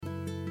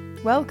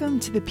Welcome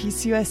to the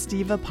PCOS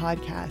Diva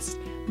podcast.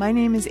 My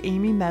name is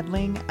Amy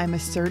Medling. I'm a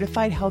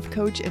certified health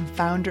coach and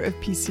founder of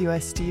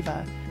PCOS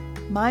Diva.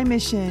 My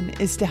mission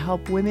is to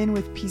help women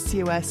with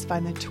PCOS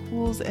find the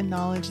tools and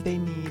knowledge they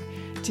need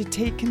to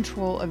take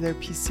control of their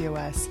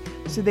PCOS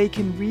so they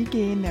can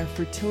regain their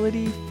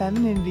fertility,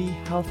 femininity,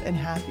 health, and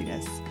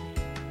happiness.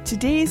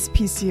 Today's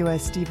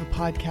PCOS Diva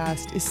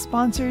podcast is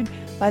sponsored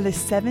by the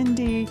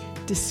 7-day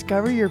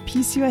Discover Your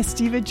PCOS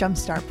Diva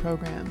Jumpstart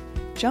program.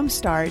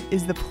 Jumpstart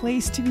is the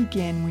place to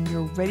begin when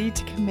you're ready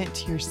to commit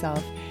to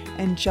yourself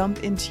and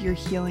jump into your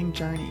healing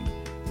journey.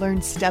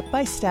 Learn step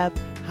by step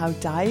how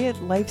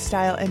diet,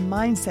 lifestyle, and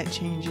mindset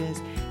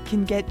changes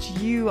can get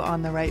you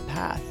on the right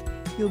path.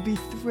 You'll be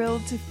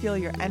thrilled to feel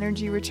your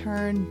energy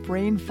return,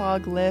 brain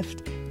fog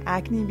lift,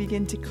 acne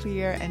begin to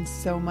clear, and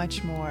so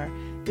much more.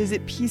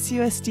 Visit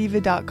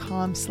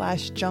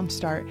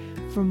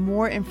PCOSdiva.com/jumpstart for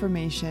more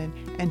information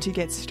and to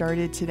get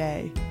started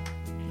today.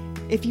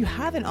 If you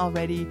haven't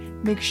already,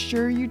 make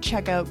sure you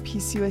check out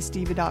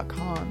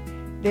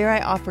PCOSdiva.com. There I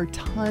offer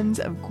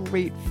tons of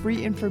great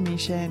free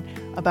information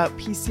about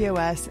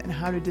PCOS and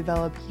how to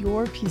develop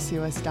your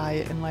PCOS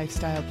diet and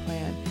lifestyle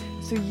plan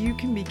so you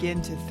can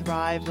begin to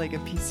thrive like a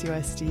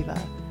PCOS diva.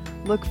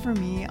 Look for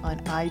me on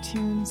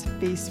iTunes,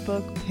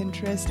 Facebook,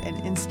 Pinterest, and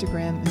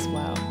Instagram as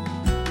well.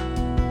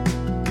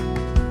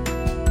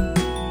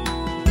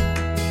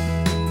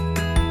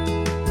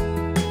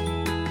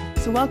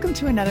 So welcome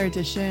to another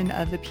edition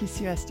of the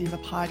PCOS Diva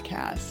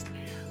podcast.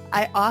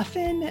 I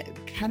often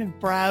kind of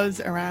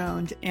browse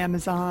around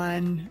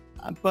Amazon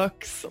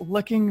books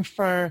looking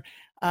for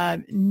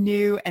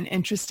new and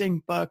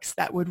interesting books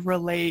that would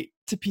relate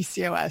to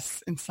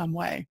PCOS in some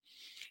way.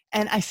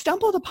 And I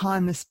stumbled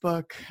upon this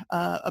book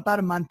about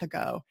a month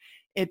ago.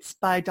 It's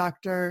by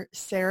Dr.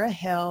 Sarah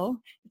Hill.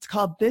 It's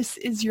called This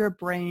Is Your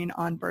Brain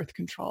on Birth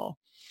Control.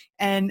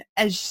 And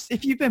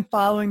if you've been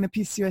following the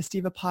PCOS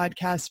Diva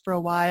podcast for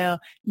a while,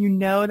 you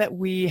know that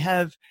we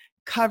have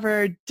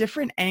covered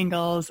different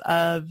angles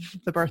of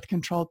the birth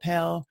control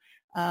pill.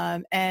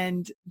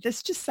 And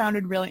this just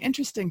sounded really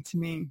interesting to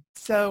me.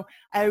 So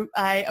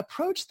I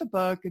approached the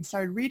book and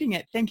started reading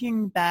it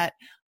thinking that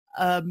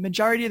a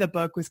majority of the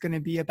book was going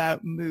to be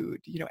about mood,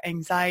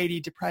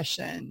 anxiety,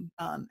 depression,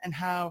 and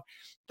how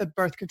the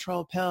birth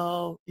control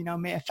pill,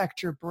 may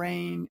affect your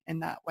brain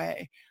in that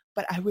way.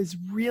 But I was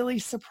really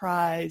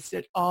surprised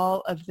at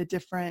all of the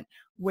different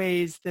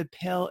ways the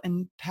pill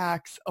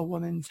impacts a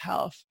woman's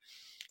health.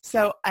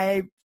 So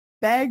I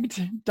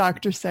begged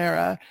Dr.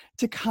 Sarah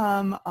to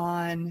come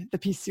on the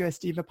PCOS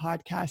Diva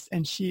podcast,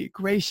 and she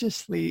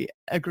graciously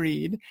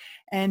agreed.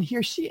 And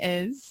here she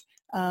is.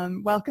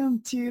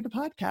 Welcome to the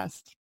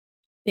podcast.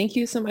 Thank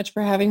you so much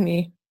for having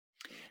me.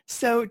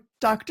 So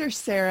Dr.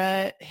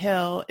 Sarah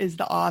Hill is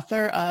the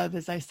author of,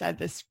 as I said,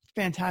 this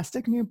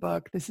fantastic new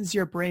book, This Is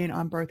Your Brain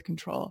on Birth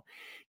Control.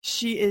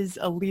 She is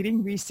a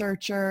leading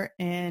researcher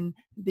in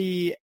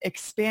the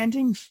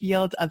expanding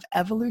field of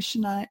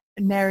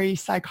evolutionary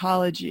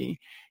psychology.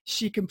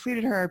 She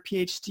completed her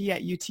PhD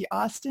at UT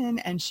Austin,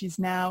 and she's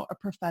now a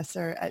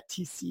professor at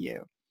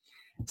TCU.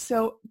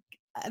 So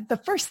the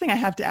first thing I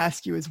have to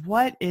ask you is,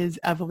 what is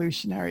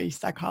evolutionary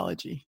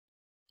psychology?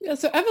 Yeah,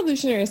 so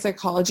evolutionary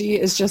psychology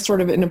is just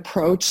sort of an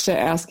approach to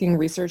asking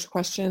research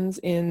questions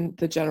in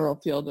the general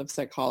field of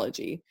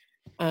psychology.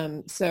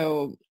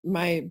 So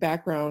my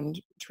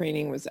background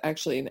training was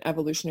actually in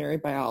evolutionary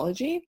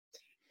biology.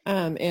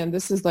 And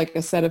this is like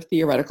a set of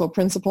theoretical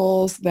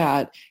principles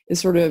that is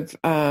sort of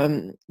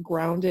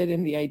grounded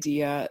in the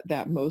idea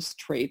that most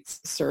traits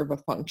serve a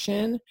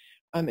function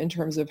in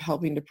terms of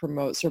helping to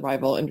promote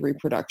survival and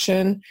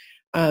reproduction,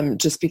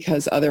 just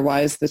because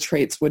otherwise the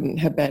traits wouldn't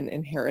have been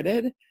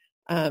inherited.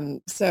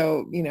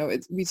 So,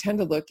 we tend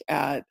to look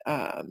at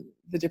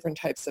the different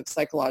types of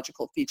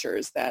psychological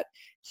features that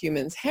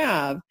humans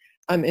have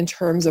in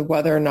terms of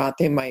whether or not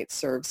they might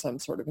serve some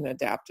sort of an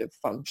adaptive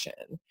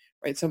function,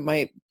 right? So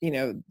might,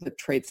 the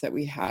traits that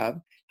we have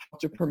help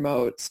to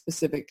promote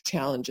specific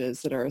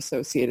challenges that are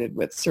associated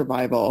with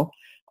survival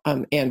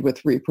and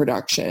with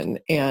reproduction.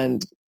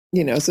 And,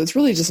 so it's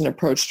really just an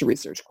approach to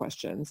research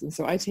questions. And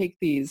so I take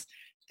these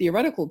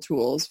theoretical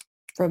tools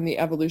from the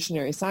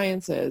evolutionary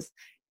sciences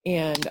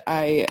and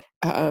I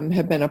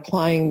have been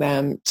applying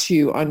them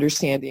to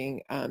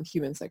understanding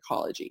human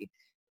psychology.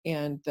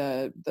 And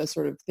the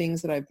sort of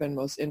things that I've been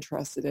most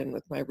interested in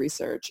with my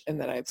research and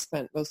that I've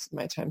spent most of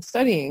my time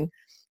studying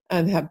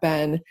have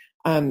been,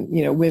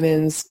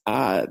 women's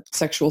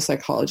sexual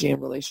psychology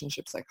and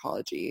relationship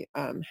psychology,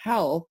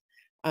 health,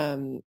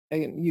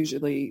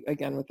 usually,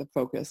 again, with a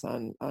focus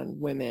on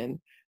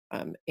women,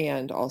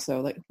 and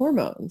also like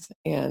hormones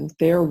and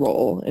their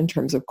role in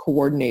terms of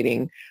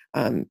coordinating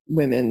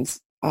women's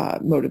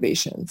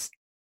motivations.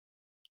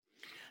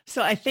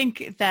 So I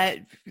think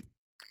that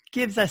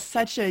gives us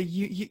such a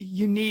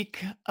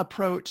unique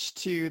approach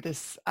to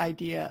this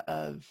idea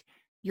of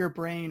your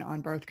brain on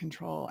birth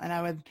control. And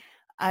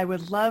I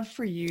would love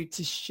for you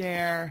to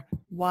share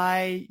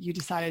why you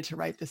decided to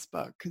write this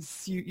book,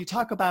 because you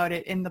talk about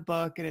it in the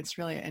book and it's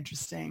really an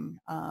interesting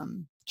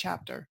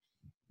chapter.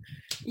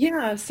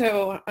 Yeah,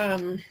 so,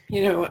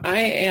 I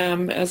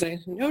am, as I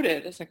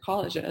noted, a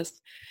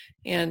psychologist,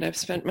 and I've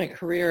spent my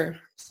career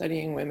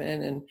studying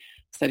women and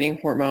studying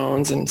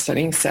hormones and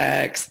studying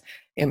sex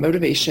and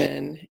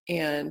motivation.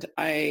 And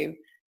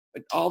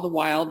all the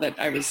while that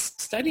I was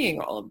studying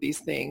all of these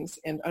things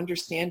and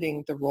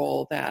understanding the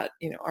role that,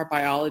 our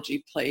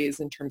biology plays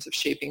in terms of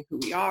shaping who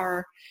we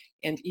are,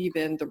 and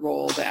even the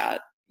role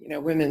that,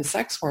 women's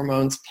sex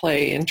hormones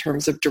play in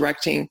terms of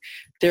directing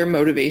their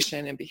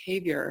motivation and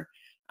behavior.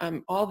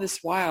 All this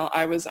while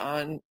I was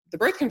on the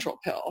birth control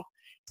pill,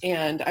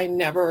 and I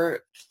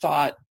never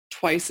thought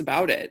twice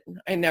about it.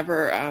 I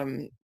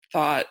never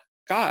thought,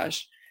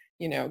 gosh,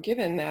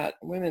 given that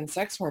women's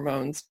sex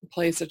hormones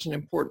play such an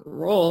important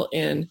role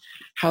in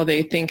how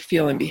they think,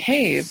 feel, and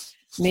behave,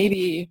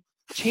 maybe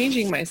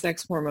changing my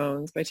sex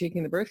hormones by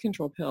taking the birth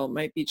control pill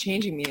might be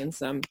changing me in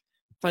some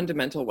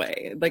fundamental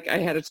way. Like, I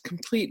had a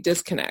complete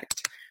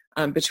disconnect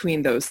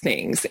between those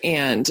things.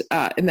 And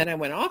then I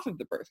went off of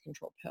the birth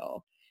control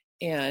pill,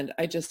 and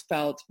I just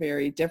felt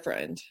very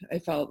different. I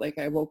felt like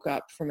I woke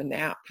up from a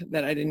nap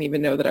that I didn't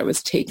even know that I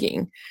was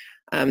taking.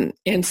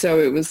 And so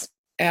it was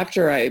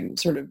after I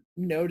sort of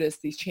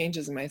noticed these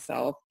changes in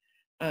myself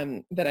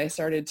that I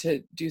started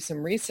to do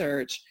some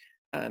research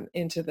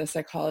into the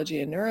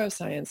psychology and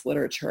neuroscience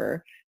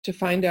literature to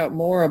find out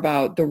more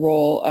about the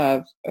role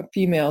of a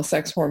female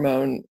sex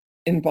hormone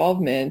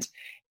involvement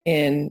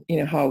in,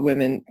 how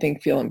women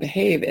think, feel, and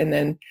behave, and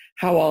then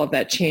how all of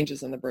that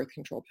changes on the birth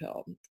control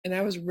pill. And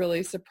I was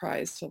really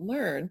surprised to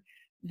learn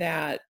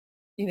that,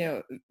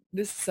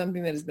 this is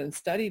something that has been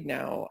studied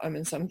now,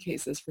 in some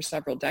cases for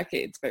several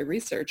decades by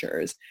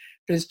researchers,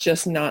 but it's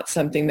just not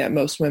something that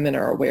most women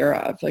are aware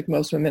of. Like,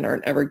 most women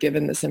aren't ever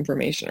given this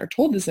information or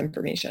told this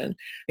information.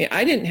 I mean,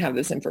 I didn't have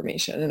this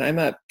information, and I'm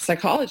a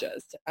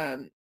psychologist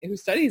who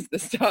studies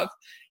this stuff,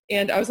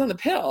 and I was on the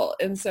pill.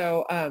 And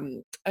so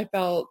I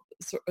felt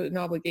an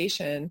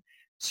obligation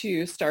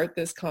to start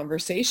this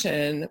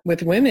conversation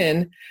with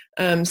women,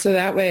 so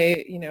that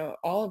way,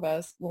 all of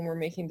us, when we're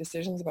making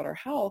decisions about our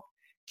health,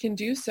 can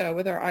do so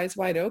with our eyes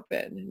wide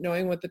open,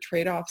 knowing what the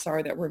trade-offs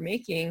are that we're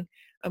making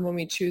when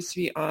we choose to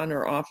be on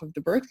or off of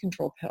the birth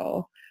control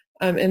pill.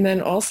 And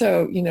then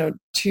also,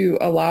 to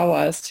allow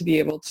us to be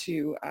able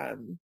to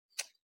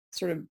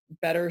sort of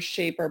better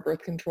shape our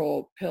birth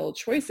control pill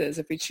choices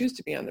if we choose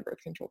to be on the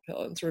birth control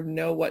pill, and sort of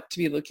know what to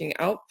be looking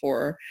out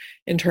for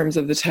in terms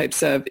of the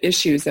types of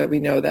issues that we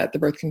know that the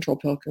birth control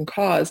pill can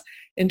cause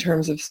in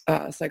terms of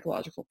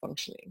psychological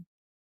functioning.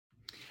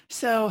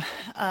 So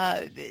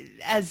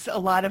as a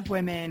lot of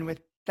women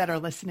that are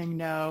listening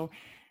know,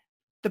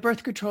 the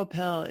birth control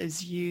pill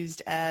is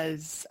used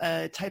as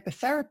a type of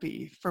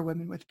therapy for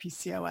women with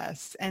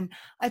PCOS. And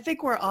I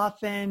think we're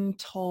often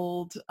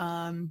told,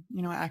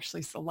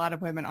 actually a lot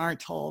of women aren't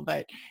told,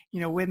 but,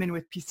 women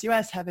with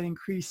PCOS have an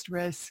increased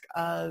risk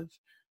of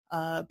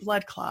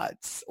blood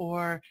clots,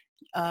 or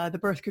the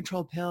birth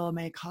control pill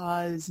may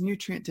cause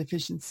nutrient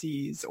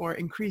deficiencies or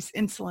increase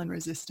insulin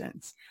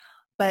resistance.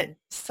 But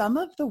some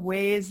of the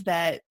ways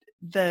that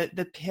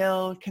the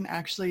pill can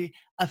actually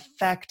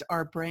affect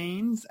our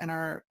brains and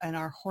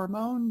our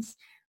hormones,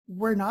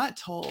 we're not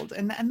told.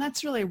 And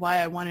that's really why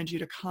I wanted you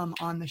to come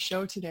on the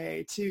show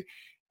today, to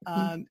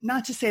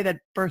not to say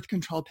that birth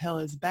control pill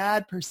is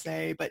bad per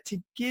se, but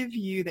to give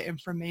you the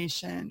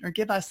information, or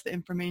give us the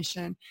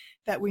information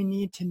that we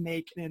need to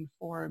make an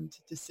informed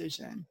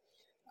decision.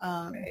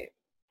 Right.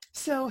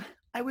 So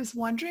I was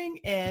wondering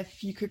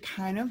if you could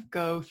kind of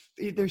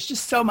there's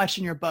just so much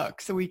in your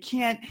book, so we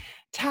can't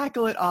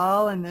tackle it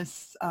all in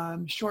this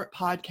short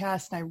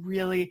podcast. And I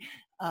really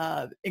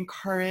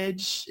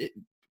encourage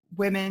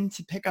women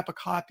to pick up a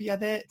copy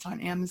of it. It's on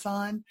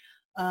Amazon.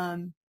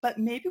 But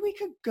maybe we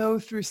could go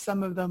through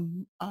some of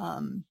them.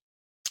 Why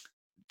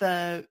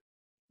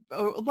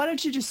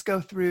don't you just go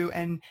through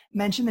and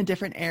mention the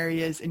different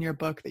areas in your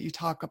book that you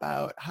talk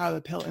about how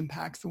the pill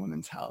impacts a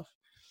woman's health?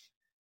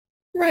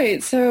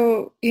 Right.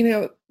 So,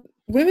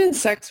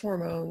 women's sex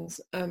hormones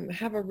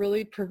have a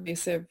really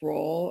pervasive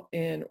role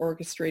in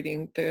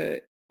orchestrating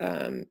the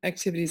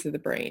activities of the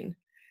brain.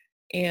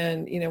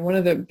 And, one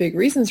of the big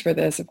reasons for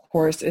this, of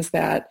course, is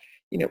that,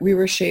 we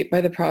were shaped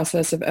by the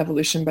process of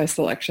evolution by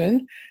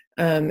selection.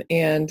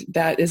 And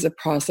that is a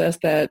process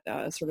that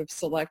sort of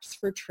selects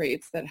for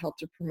traits that help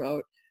to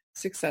promote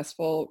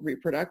successful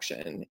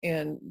reproduction.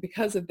 And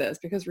because of this,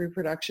 because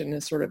reproduction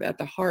is sort of at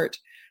the heart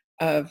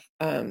of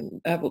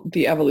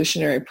the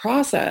evolutionary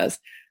process,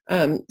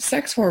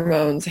 sex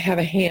hormones have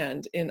a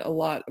hand in a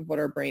lot of what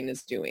our brain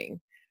is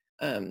doing.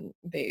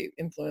 They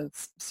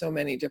influence so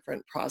many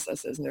different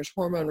processes, and there's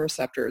hormone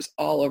receptors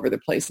all over the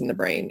place in the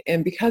brain.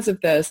 And because of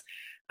this,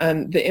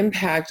 the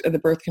impact of the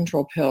birth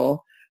control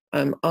pill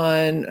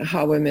on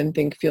how women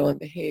think, feel, and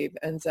behave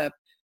ends up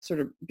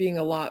sort of being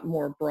a lot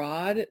more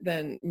broad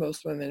than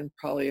most women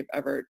probably have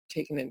ever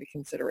taken into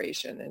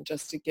consideration. And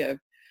just to give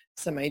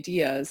some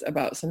ideas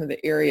about some of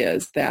the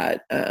areas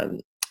that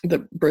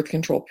the birth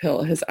control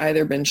pill has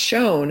either been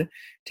shown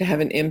to have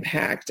an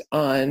impact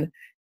on,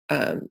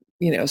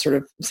 sort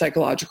of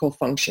psychological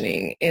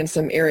functioning, and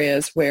some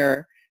areas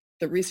where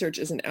the research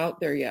isn't out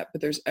there yet,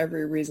 but there's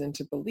every reason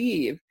to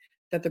believe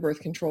that the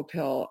birth control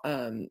pill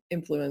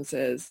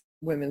influences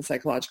women's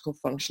psychological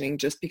functioning,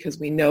 just because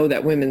we know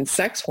that women's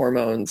sex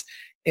hormones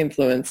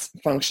influence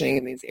functioning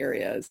in these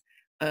areas.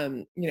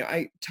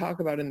 I talk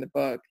about in the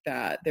book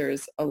that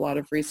there's a lot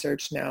of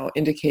research now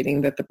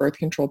indicating that the birth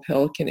control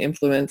pill can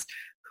influence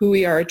who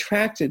we are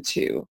attracted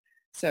to.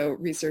 So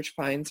research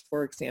finds,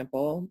 for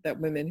example, that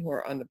women who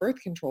are on the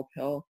birth control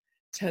pill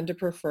tend to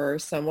prefer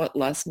somewhat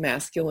less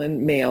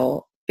masculine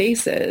male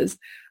faces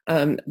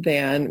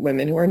than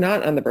women who are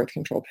not on the birth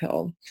control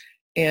pill.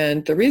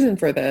 And the reason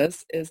for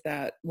this is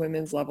that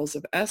women's levels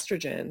of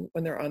estrogen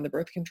when they're on the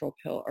birth control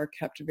pill are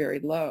kept very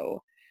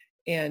low.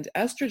 And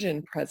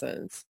estrogen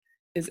presence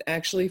is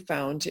actually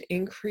found to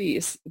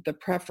increase the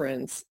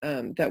preference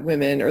that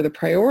women, or the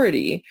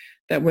priority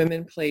that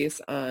women place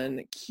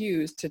on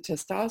cues to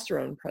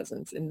testosterone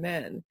presence in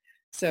men.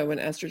 So when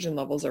estrogen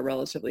levels are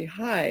relatively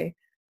high,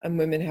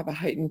 women have a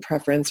heightened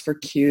preference for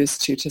cues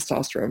to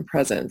testosterone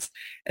presence.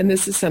 And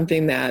this is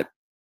something that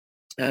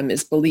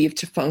is believed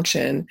to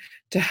function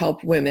to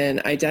help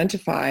women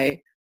identify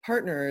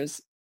partners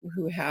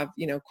who have,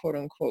 quote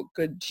unquote,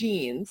 good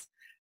genes,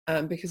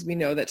 because we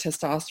know that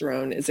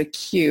testosterone is a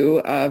cue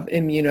of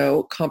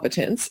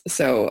immunocompetence,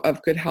 so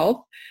of good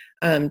health,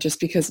 just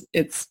because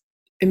it's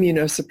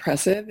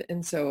immunosuppressive.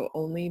 And so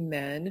only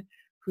men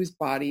whose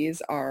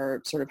bodies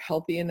are sort of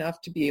healthy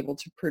enough to be able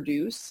to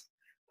produce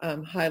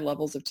high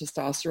levels of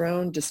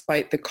testosterone,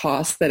 despite the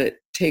cost that it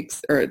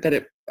takes, or that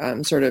it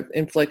sort of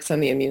inflicts on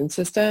the immune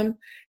system,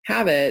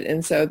 have it.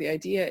 And so the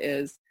idea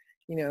is,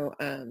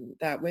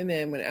 that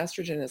women, when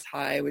estrogen is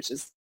high, which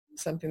is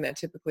something that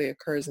typically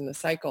occurs in the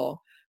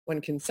cycle when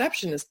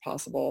conception is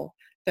possible,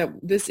 that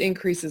this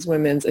increases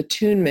women's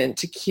attunement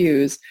to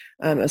cues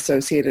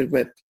associated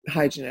with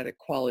high genetic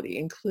quality,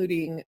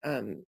 including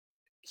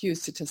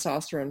cues to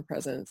testosterone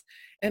presence,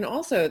 and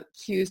also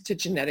cues to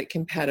genetic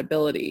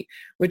compatibility,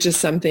 which is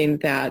something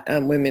that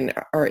women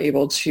are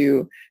able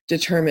to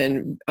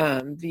determine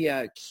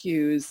via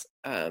cues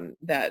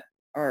that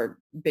are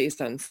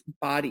based on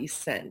body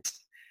scent.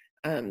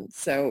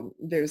 So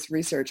there's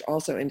research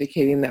also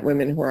indicating that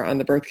women who are on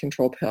the birth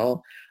control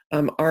pill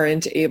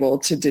aren't able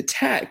to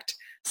detect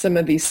some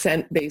of these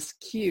scent-based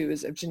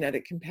cues of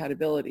genetic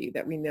compatibility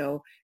that we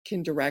know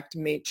can direct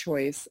mate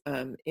choice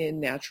in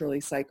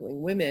naturally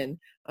cycling women,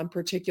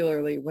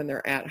 particularly when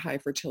they're at high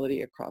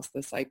fertility across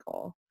the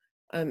cycle.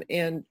 All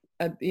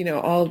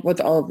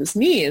of this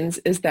means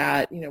is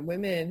that,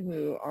 women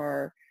who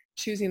are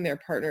choosing their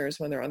partners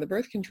when they're on the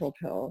birth control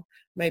pill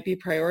might be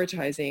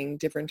prioritizing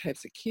different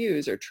types of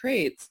cues or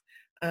traits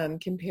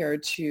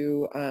compared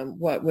to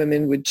what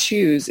women would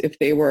choose if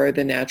they were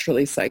the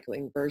naturally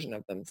cycling version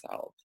of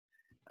themselves.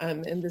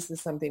 And this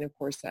is something, of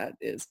course, that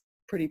is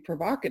pretty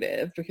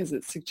provocative, because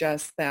it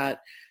suggests that,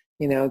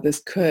 this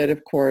could,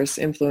 of course,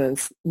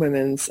 influence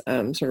women's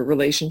sort of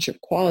relationship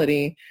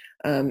quality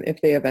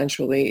if they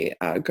eventually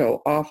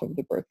go off of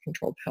the birth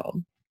control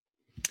pill.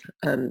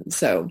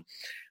 So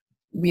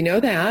we know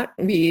that.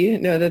 We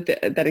know that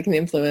it can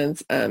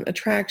influence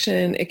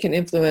attraction. It can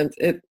influence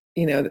it.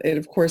 It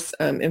of course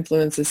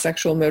influences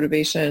sexual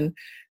motivation.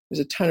 There's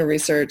a ton of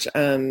research,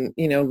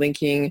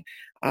 linking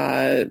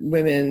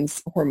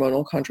women's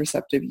hormonal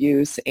contraceptive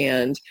use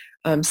and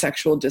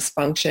sexual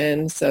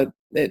dysfunction. So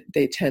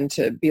they tend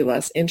to be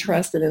less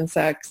interested in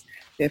sex.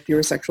 They have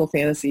fewer sexual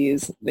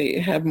fantasies. They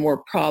have more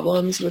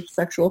problems with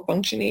sexual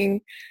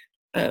functioning.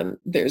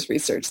 There's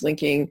research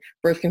linking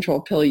birth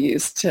control pill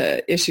use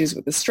to issues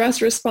with the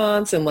stress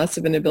response and less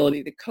of an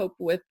ability to cope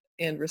with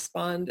and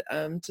respond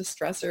to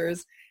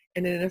stressors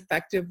in an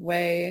effective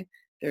way.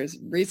 There's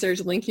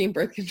research linking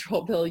birth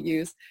control pill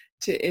use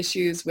to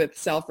issues with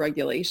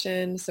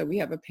self-regulation. So we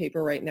have a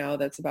paper right now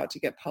that's about to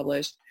get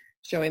published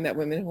showing that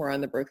women who are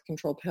on the birth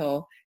control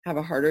pill have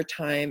a harder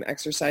time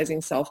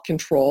exercising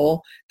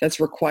self-control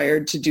that's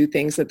required to do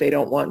things that they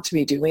don't want to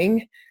be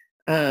doing.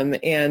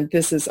 And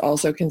this is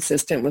also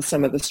consistent with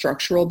some of the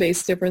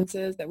structural-based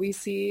differences that we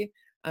see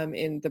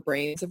in the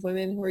brains of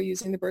women who are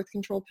using the birth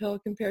control pill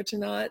compared to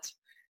not.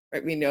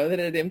 Right? We know that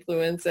it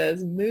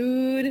influences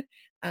mood,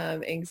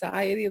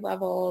 anxiety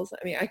levels.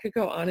 I mean, I could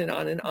go on and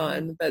on and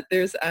on, but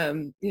there's,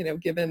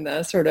 given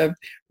the sort of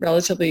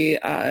relatively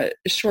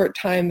short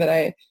time that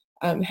I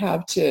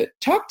have to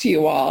talk to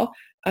you all,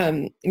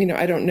 I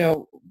don't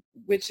know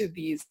which of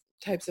these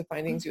types of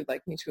findings you'd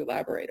like me to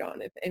elaborate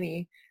on, if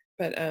any.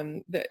 But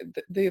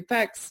the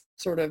effects,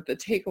 sort of the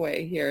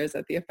takeaway here is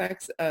that the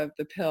effects of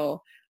the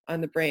pill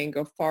on the brain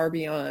go far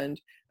beyond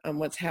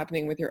what's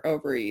happening with your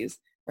ovaries,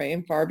 right?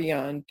 And far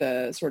beyond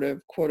the sort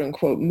of quote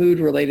unquote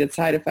mood-related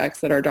side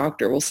effects that our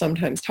doctor will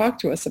sometimes talk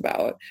to us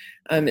about.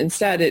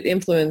 Instead, it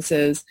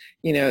influences,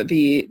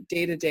 the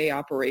day-to-day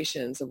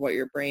operations of what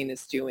your brain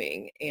is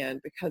doing.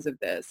 And because of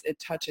this, it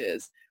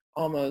touches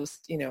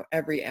almost,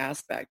 every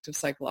aspect of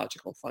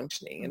psychological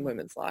functioning in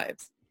women's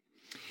lives.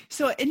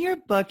 So in your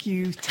book,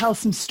 you tell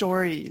some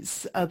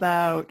stories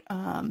about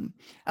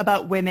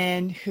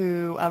women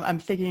who, I'm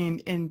thinking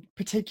in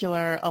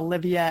particular,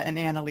 Olivia and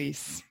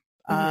Annalise,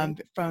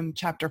 from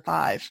chapter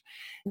 5,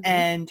 Mm-hmm.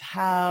 and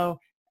how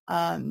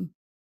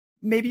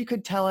maybe you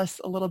could tell us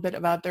a little bit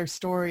about their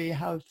story,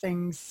 how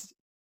things,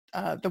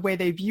 the way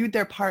they viewed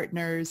their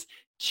partners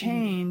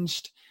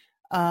changed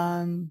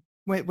when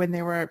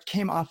they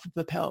came off of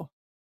the pill.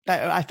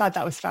 I thought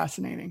that was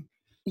fascinating.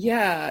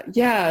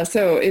 Yeah.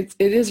 So it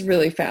is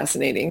really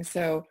fascinating.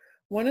 So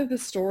one of the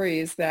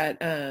stories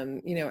that,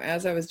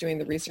 as I was doing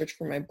the research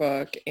for my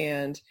book,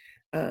 and,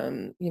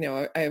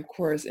 I, of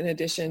course, in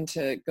addition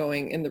to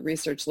going in the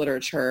research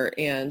literature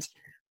and,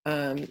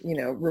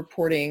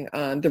 reporting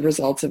on the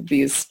results of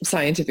these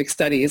scientific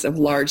studies of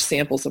large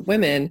samples of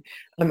women,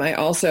 I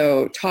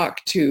also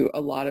talked to a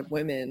lot of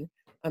women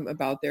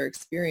about their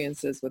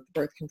experiences with the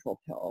birth control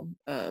pill,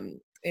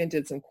 and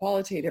did some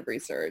qualitative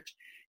research.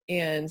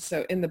 And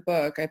so in the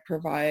book, I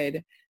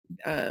provide,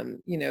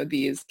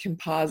 these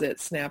composite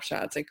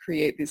snapshots. I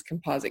create these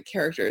composite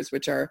characters,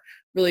 which are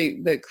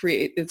really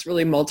it's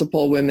really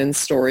multiple women's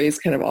stories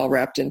kind of all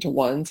wrapped into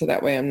one. So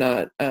that way I'm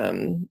not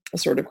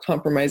sort of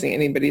compromising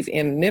anybody's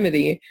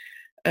anonymity.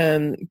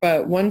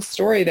 But one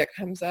story that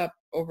comes up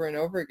over and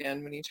over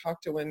again when you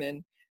talk to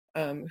women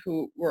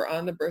who were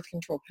on the birth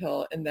control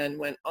pill and then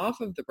went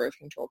off of the birth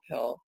control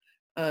pill,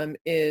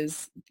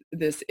 is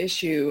this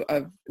issue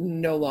of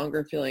no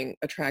longer feeling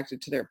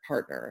attracted to their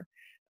partner.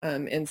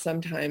 And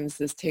sometimes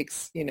this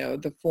takes,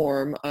 the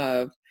form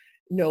of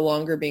no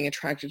longer being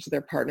attracted to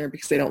their partner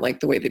because they don't like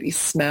the way that he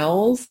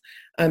smells.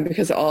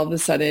 Because all of a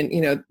sudden,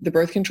 the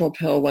birth control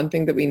pill, one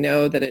thing that we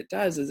know that it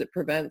does is it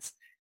prevents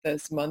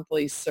this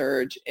monthly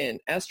surge in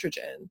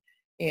estrogen.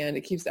 And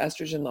it keeps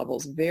estrogen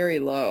levels very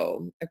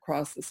low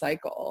across the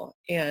cycle.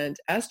 And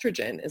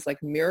estrogen is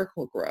like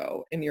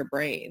Miracle-Gro in your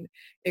brain.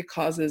 It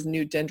causes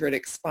new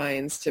dendritic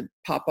spines to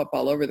pop up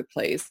all over the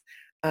place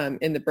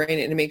in the brain,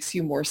 and it makes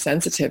you more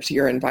sensitive to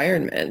your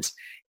environment.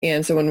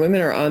 And so when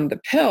women are on the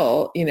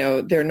pill,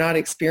 they're not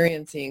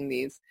experiencing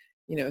these,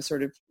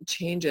 sort of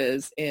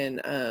changes in,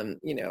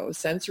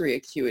 sensory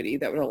acuity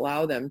that would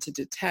allow them to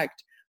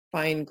detect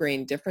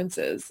fine-grained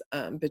differences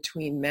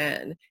between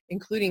men,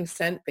 including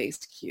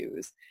scent-based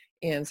cues.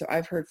 And so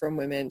I've heard from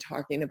women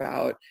talking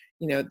about,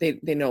 they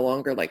no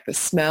longer like the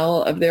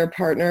smell of their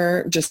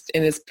partner,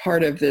 and as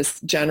part of this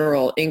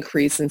general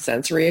increase in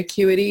sensory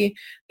acuity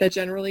that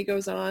generally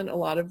goes on. A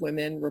lot of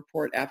women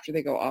report after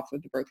they go off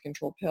of the birth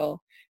control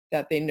pill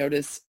that they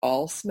notice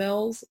all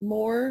smells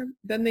more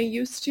than they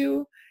used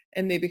to,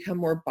 and they become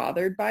more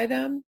bothered by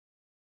them.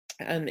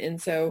 And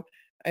so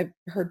I've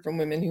heard from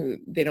women who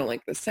they don't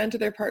like the scent of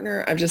their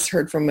partner. I've just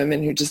heard from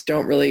women who just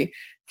don't really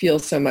feel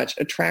so much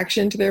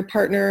attraction to their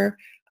partner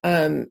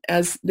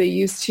as they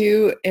used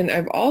to. And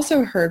I've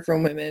also heard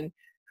from women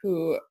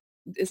who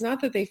it's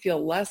not that they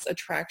feel less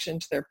attraction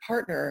to their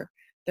partner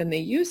than they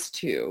used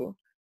to,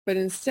 but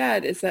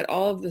instead it's that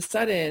all of a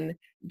sudden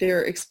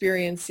they're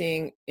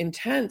experiencing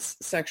intense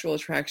sexual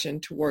attraction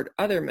toward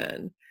other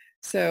men.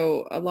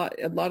 So a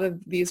lot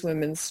of these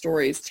women's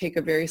stories take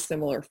a very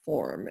similar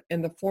form.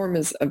 And the form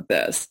is of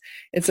this.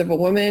 It's of a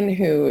woman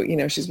who,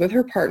 she's with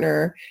her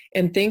partner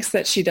and thinks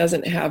that she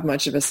doesn't have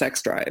much of a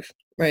sex drive,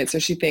 right? So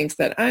she thinks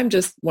that I'm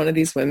just one of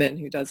these women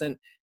who doesn't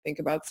think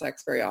about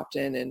sex very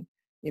often, and,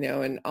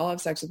 and I'll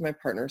have sex with my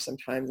partner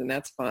sometimes and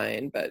that's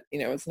fine, but,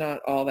 it's not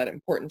all that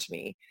important to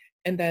me.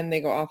 And then they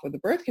go off with the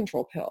birth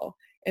control pill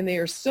and they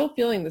are still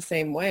feeling the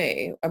same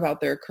way about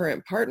their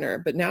current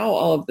partner. But now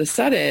all of a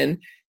sudden,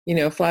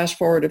 flash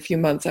forward a few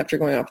months after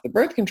going off the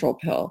birth control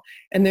pill,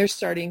 and they're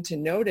starting to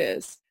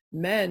notice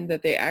men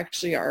that they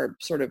actually are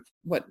sort of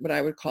what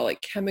I would call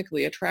like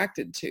chemically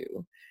attracted to,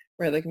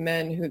 right? Like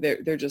men who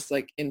they're just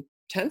like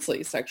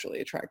intensely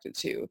sexually attracted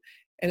to.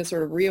 And it's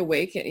sort of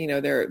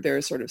reawakened,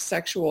 their sort of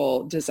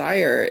sexual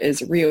desire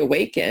is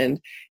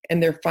reawakened,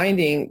 and they're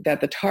finding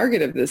that the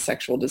target of this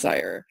sexual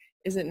desire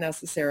isn't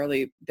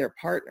necessarily their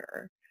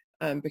partner.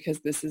 Because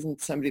this isn't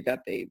somebody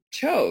that they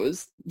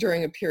chose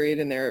during a period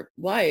in their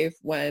life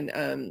when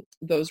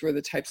those were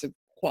the types of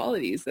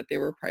qualities that they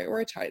were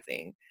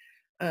prioritizing.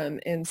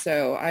 And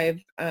so I've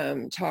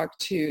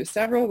talked to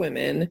several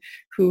women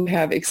who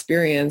have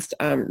experienced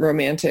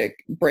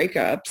romantic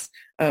breakups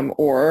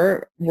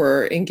or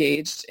were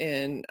engaged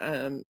in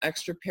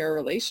extra pair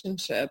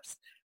relationships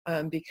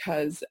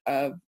because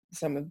of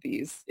some of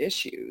these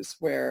issues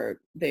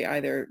where they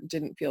either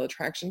didn't feel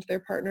attraction to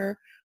their partner,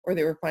 or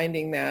they were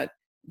finding that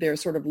their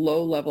sort of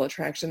low level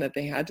attraction that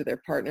they had to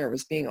their partner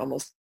was being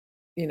almost,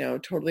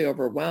 totally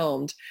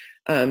overwhelmed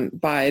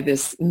by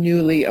this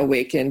newly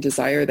awakened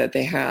desire that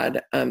they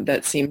had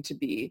that seemed to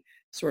be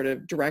sort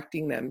of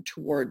directing them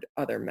toward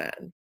other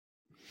men.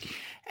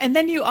 And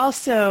then you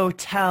also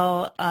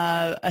tell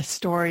a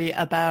story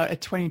about a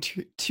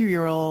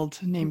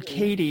 22-year-old named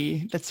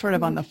Katie that's sort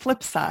of on the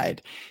flip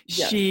side.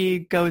 Yes.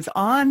 She goes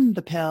on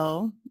the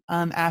pill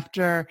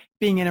after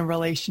being in a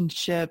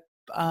relationship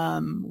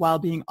while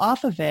being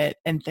off of it,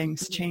 and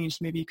things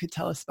changed. Maybe you could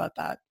tell us about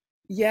that.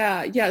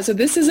 Yeah. So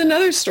this is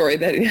another story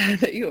that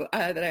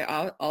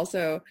I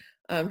also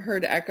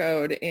heard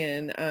echoed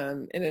in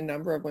a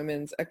number of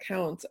women's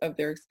accounts of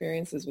their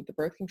experiences with the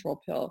birth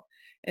control pill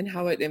and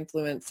how it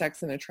influenced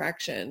sex and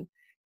attraction.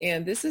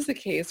 And this is the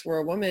case where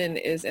a woman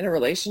is in a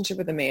relationship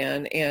with a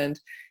man and,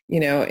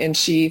 and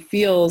she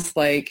feels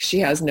like she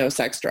has no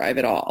sex drive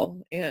at all.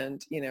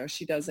 And,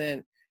 she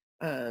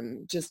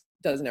just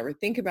doesn't ever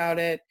think about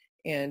it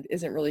and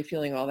isn't really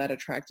feeling all that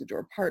attracted to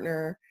her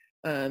partner,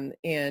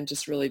 and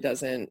just really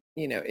doesn't,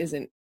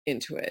 isn't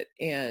into it.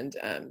 And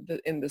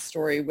in the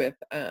story with,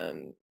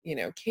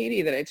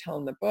 Katie that I tell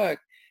in the book,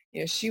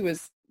 she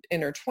was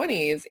in her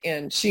 20s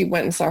and she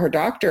went and saw her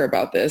doctor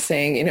about this,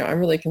 saying, I'm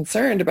really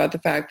concerned about the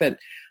fact that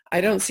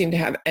I don't seem to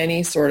have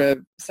any sort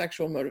of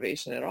sexual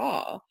motivation at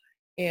all.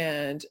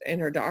 And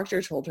her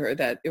doctor told her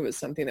that it was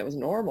something that was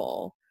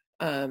normal,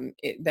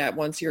 that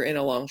once you're in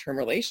a long-term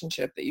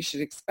relationship that you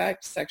should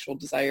expect sexual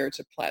desire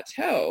to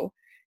plateau,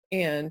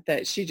 and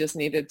that she just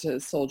needed to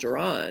soldier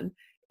on.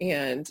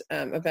 And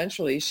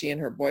eventually she and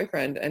her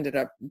boyfriend ended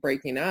up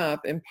breaking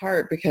up, in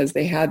part because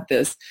they had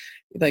this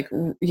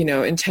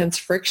intense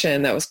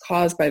friction that was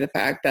caused by the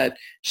fact that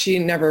she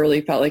never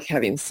really felt like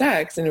having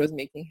sex, and it was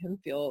making him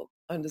feel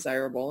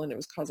undesirable, and it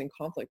was causing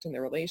conflict in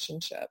their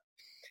relationship.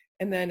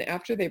 And then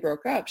after they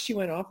broke up, she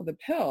went off of the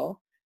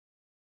pill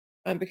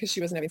because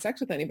she wasn't having sex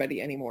with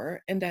anybody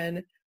anymore. And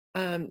then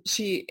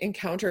she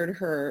encountered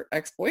her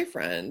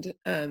ex-boyfriend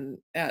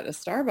at a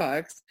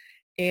Starbucks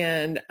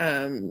and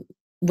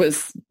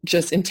was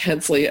just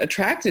intensely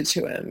attracted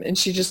to him. And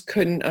she just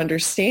couldn't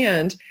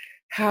understand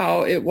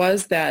how it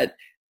was that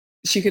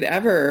she could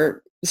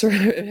ever sort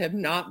of have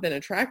not been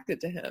attracted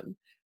to him,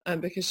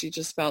 because she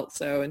just felt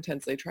so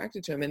intensely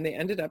attracted to him. And they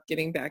ended up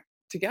getting back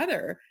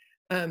together.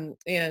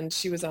 And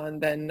she was on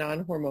then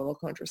non-hormonal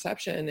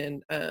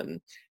contraception.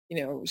 And,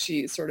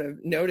 she sort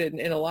of noted,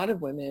 and a lot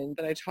of women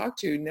that I talked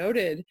to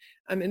noted,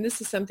 and this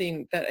is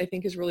something that I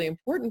think is really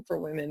important for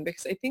women,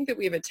 because I think that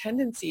we have a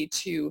tendency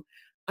to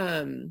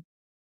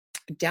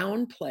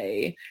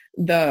downplay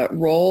the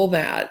role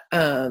that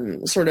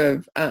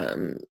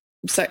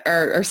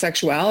our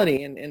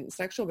sexuality and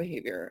sexual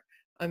behavior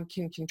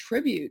can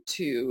contribute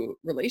to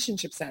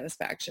relationship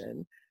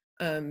satisfaction.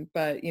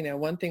 But,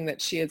 one thing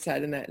that she had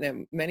said, and that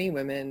many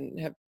women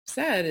have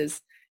said,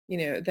 is,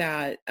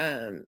 that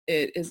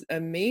it is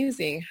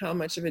amazing how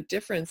much of a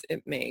difference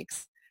it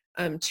makes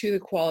to the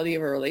quality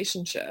of a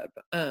relationship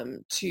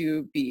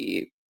to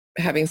be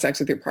having sex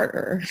with your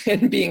partner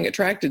and being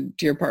attracted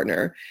to your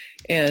partner,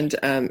 and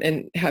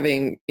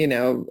having,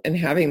 and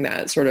having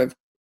that sort of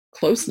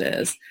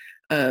closeness.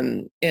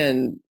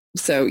 And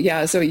so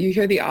you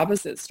hear the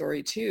opposite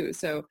story too.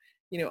 So,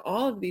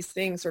 all of these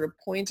things sort of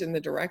point in the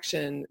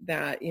direction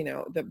that,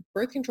 the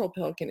birth control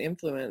pill can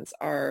influence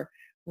our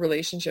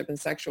relationship and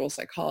sexual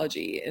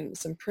psychology in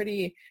some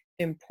pretty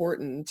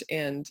important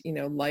and,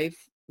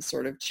 life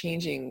sort of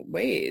changing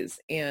ways.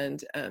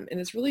 And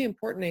it's really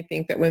important, I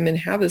think, that women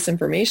have this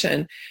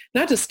information,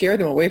 not to scare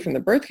them away from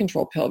the birth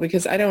control pill,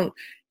 because I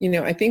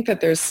think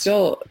that there's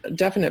still a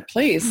definite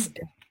place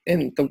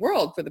in the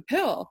world for the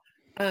pill.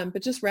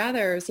 But just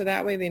rather so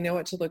that way they know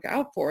what to look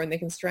out for, and they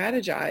can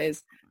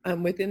strategize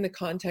within the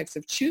context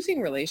of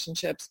choosing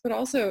relationships, but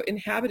also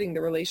inhabiting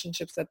the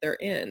relationships that they're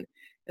in,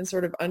 and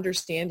sort of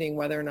understanding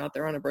whether or not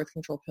they're on a birth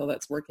control pill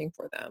that's working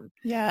for them.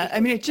 Yeah,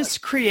 I mean, it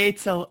just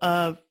creates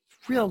a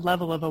real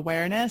level of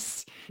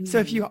awareness. Mm-hmm. So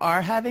if you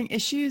are having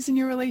issues in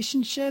your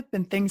relationship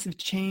and things have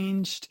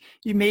changed,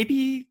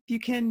 you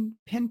can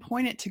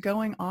pinpoint it to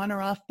going on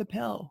or off the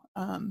pill.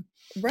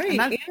 Right.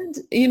 And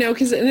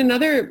because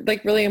another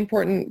really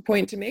important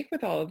point to make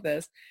with all of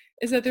this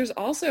is that there's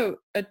also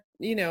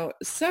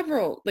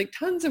several,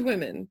 tons of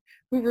women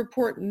who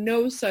report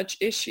no such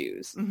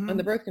issues mm-hmm. on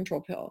the birth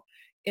control pill.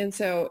 And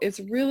so it's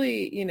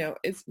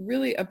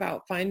really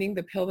about finding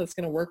the pill that's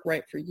going to work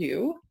right for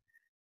you.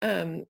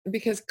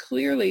 Because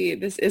clearly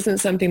this isn't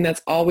something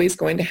that's always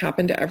going to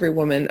happen to every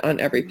woman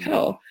on every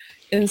pill.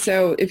 And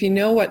so if you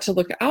know what to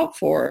look out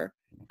for,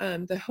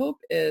 the hope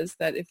is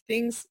that if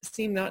things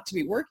seem not to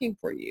be working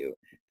for you,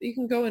 you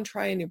can go and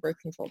try a new birth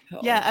control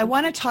pill. Yeah, I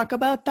want to talk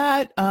about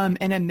that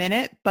in a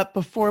minute. But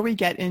before we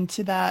get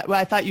into that,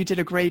 I thought you did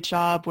a great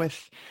job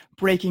with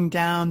breaking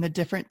down the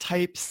different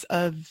types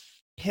of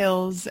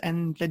pills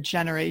and the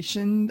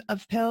generation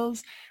of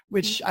pills,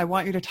 which I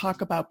want you to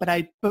talk about. But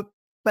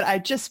I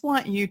just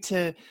want you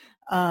to,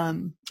 I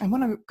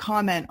want to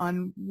comment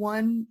on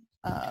one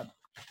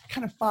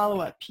kind of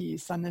follow-up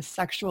piece on this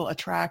sexual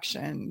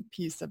attraction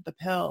piece of the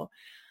pill.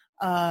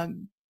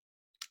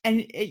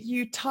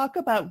 You talk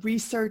about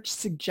research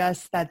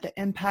suggests that the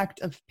impact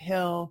of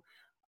pill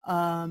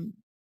on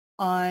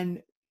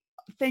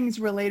things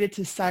related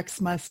to sex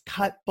must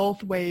cut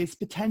both ways,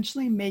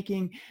 potentially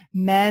making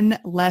men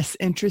less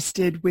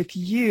interested with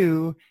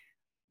you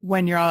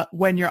when you're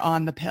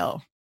on the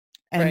pill.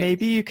 And right.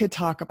 Maybe you could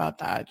talk about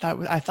that.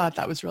 I thought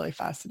that was really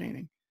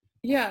fascinating.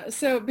 Yeah.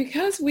 So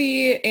because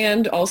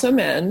and also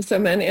men, so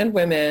men and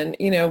women,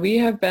 we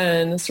have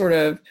been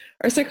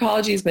our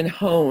psychology has been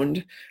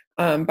honed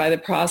by the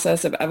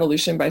process of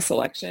evolution by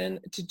selection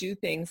to do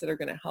things that are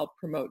going to help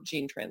promote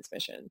gene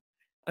transmission.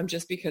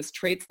 Just because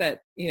traits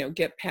that,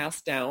 get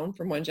passed down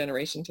from one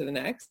generation to the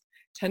next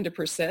tend to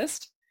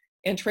persist,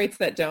 and traits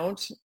that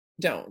don't.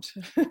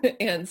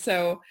 And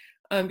so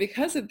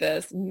Because of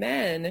this,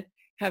 men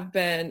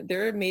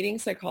their mating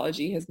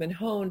psychology has been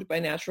honed by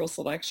natural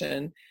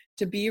selection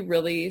to be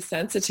really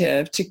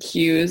sensitive to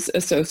cues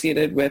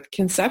associated with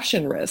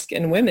conception risk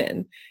in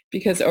women.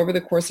 Because over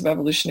the course of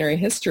evolutionary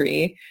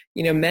history,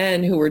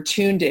 men who were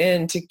tuned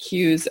in to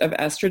cues of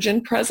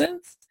estrogen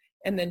presence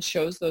and then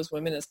chose those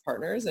women as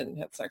partners and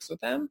had sex with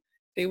them,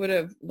 they would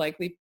have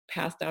likely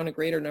passed down a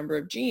greater number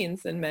of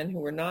genes than men who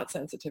were not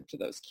sensitive to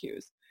those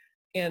cues.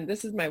 And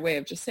this is my way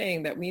of just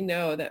saying that we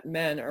know that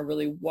men are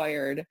really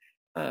wired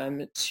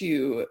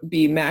to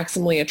be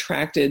maximally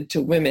attracted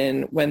to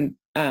women when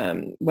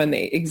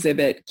they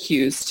exhibit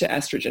cues to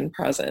estrogen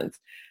presence.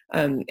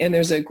 And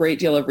there's a great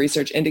deal of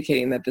research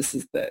indicating that this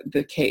is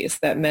the case,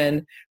 that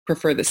men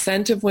prefer the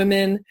scent of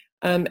women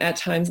at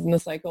times in the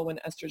cycle when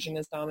estrogen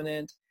is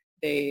dominant.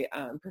 They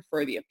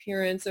prefer the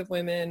appearance of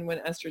women when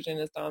estrogen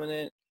is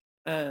dominant.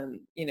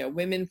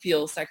 Women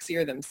feel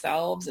sexier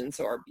themselves and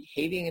so are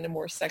behaving in a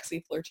more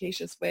sexy,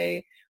 flirtatious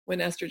way when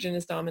estrogen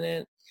is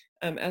dominant.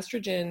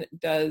 Estrogen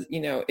does,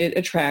 it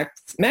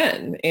attracts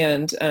men.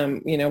 And,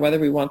 whether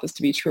we want this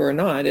to be true or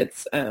not,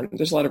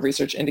 there's a lot of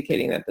research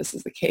indicating that this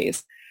is the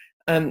case.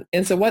 And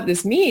so what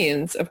this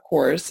means, of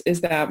course,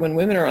 is that when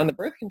women are on the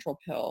birth control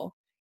pill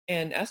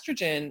and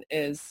estrogen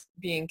is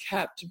being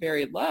kept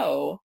very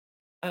low,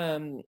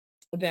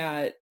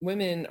 that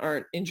women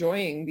aren't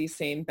enjoying these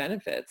same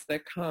benefits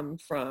that come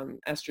from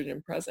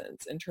estrogen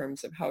presence in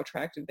terms of how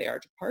attractive they are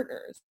to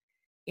partners.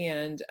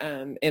 And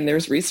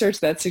there's research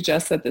that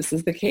suggests that this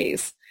is the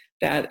case,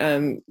 that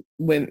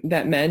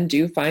that men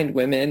do find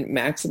women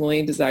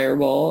maximally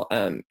desirable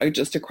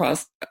just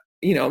across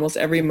almost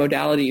every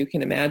modality you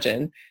can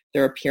imagine: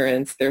 their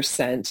appearance, their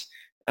scent,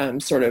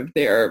 sort of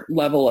their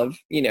level of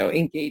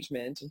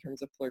engagement in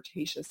terms of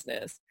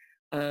flirtatiousness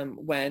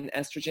when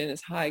estrogen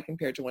is high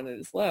compared to when it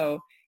is low,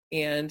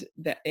 and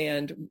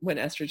when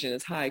estrogen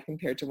is high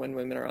compared to when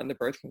women are on the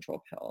birth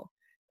control pill.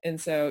 And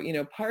so,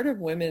 part of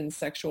women's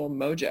sexual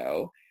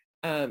mojo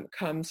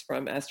comes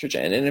from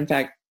estrogen. And in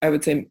fact, I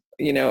would say,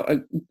 a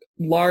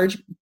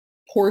large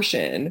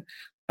portion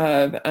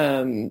of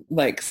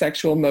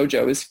sexual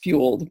mojo is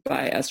fueled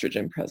by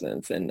estrogen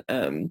presence. And,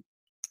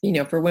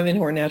 for women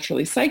who are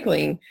naturally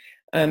cycling,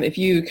 if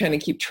you kind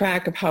of keep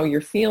track of how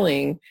you're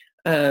feeling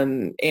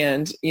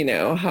and,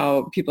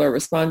 how people are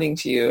responding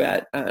to you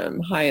at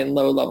high and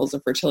low levels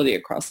of fertility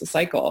across the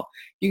cycle,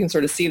 you can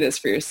sort of see this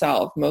for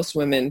yourself. Most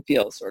women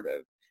feel sort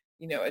of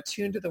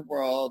attuned to the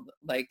world.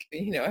 I've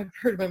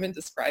heard women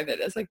describe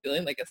it as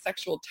feeling like a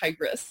sexual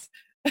tigress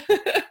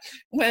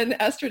when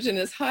estrogen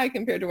is high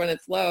compared to when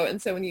it's low. And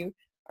so when you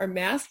are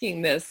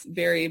masking this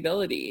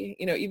variability,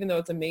 even though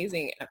it's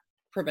amazing at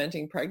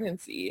preventing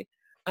pregnancy,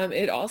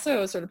 it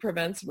also sort of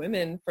prevents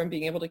women from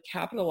being able to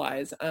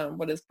capitalize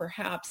what is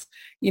perhaps,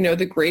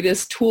 the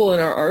greatest tool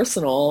in our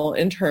arsenal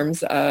in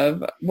terms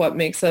of what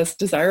makes us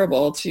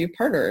desirable to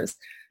partners.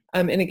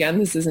 And again,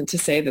 this isn't to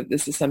say that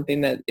this is something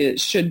that it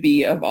should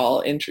be of all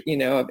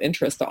of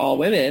interest to all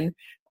women,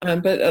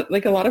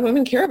 but a lot of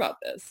women care about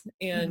this,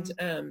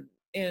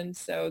 and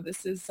so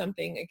this is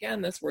something,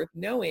 again, that's worth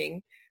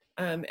knowing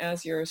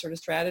as you're sort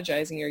of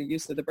strategizing your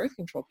use of the birth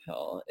control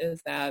pill,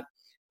 is that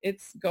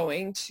it's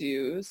going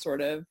to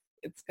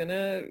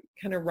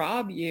kind of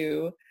rob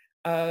you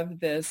of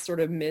this sort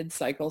of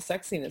mid-cycle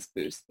sexiness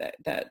boost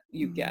that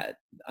you get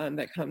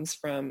that comes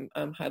from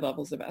high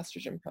levels of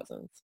estrogen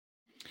presence.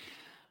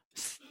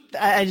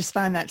 I just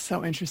find that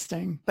so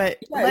interesting, but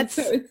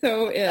it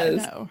so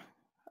is.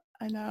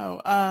 I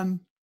know.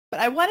 But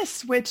I want to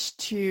switch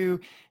to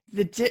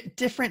the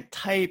different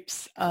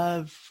types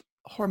of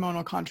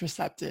hormonal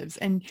contraceptives.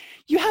 And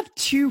you have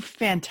two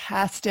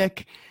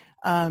fantastic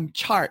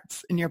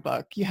charts in your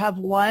book. You have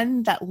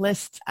one that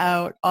lists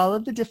out all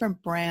of the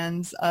different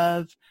brands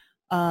of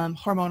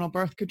hormonal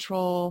birth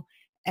control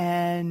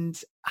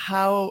and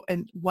how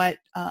and what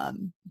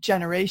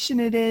generation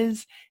it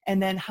is,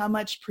 and then how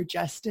much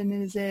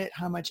progestin is it,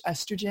 how much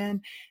estrogen.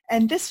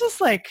 And this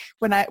was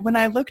when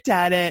I looked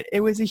at it,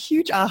 it was a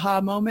huge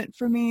aha moment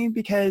for me,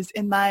 because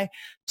in my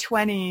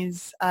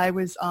 20s I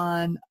was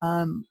on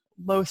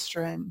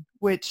Lostrin,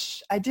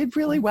 which I did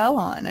really well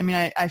on. I mean,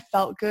 I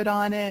felt good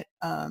on it.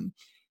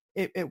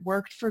 It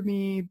worked for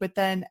me. But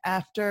then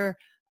after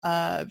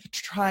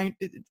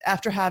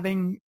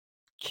having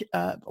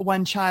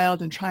one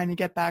child and trying to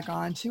get back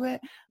onto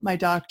it, my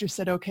doctor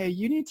said, okay,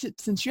 you need to,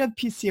 since you have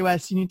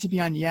PCOS, you need to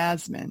be on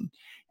Yasmin.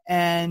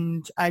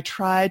 And I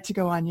tried to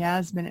go on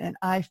Yasmin and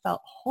I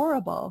felt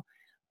horrible.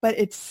 But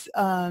it's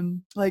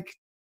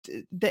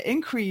the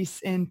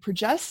increase in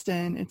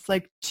progestin, it's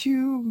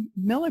 2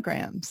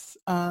 milligrams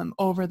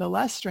over the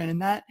Lestrin.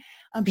 And that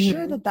I'm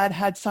sure that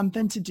had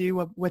something to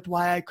do with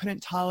why I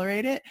couldn't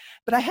tolerate it.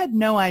 But I had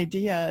no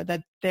idea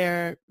that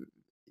that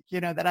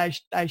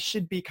I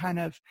should be kind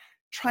of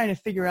trying to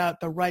figure out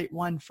the right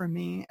one for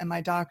me. And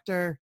my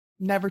doctor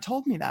never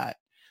told me that.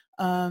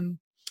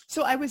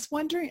 So I was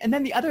wondering, and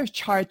then the other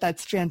chart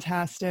that's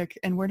fantastic,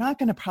 and we're not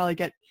going to probably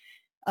get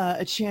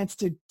a chance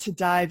to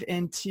dive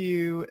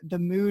into the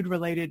mood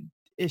related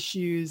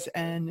issues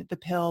and the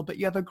pill, but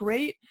you have a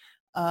great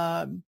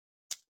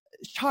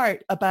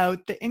chart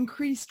about the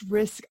increased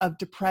risk of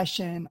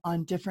depression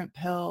on different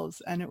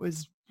pills, and it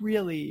was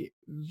really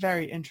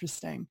very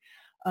interesting.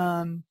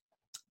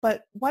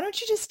 But why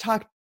don't you just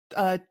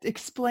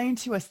explain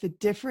to us the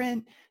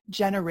different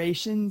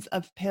generations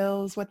of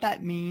pills, what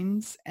that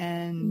means,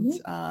 and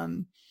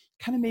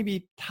kind of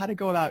maybe how to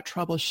go about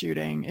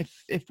troubleshooting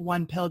if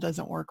one pill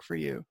doesn't work for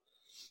you.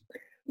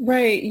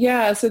 Right.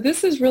 Yeah. So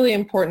this is really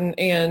important.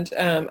 And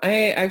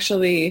I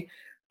actually,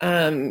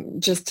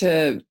 just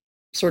to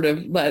sort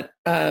of let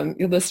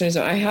your listeners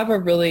know, I have a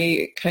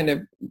really kind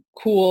of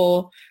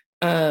cool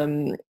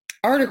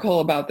article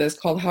about this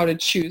called How to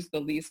Choose the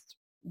Least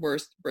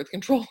Worst Birth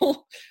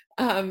Control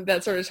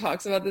that sort of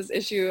talks about this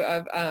issue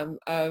of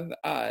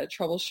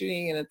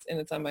troubleshooting, and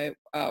it's on my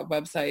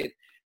website.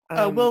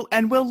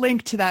 We'll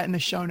link to that in the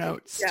show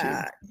notes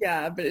too.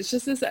 Yeah. But it's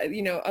just this,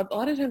 a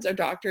lot of times our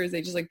doctors,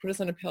 they just like put us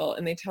on a pill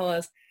and they tell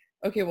us,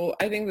 okay, well,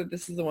 I think that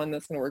this is the one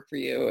that's going to work for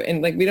you.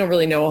 And like, we don't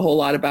really know a whole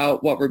lot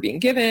about what we're being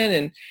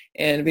given,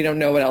 and we don't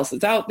know what else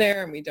is out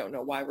there, and we don't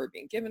know why we're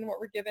being given what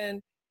we're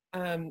given.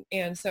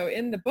 And so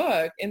in the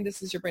book, and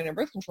This Is Your Brain and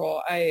Birth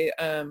Control, I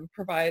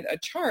provide a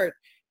chart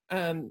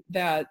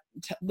that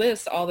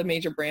lists all the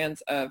major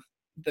brands of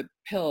the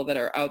pill that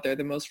are out there,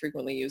 the most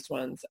frequently used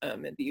ones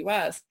in the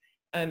U.S.,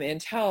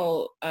 and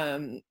tell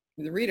the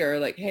reader,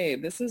 like, hey,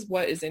 this is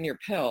what is in your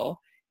pill,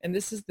 and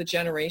this is the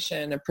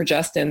generation of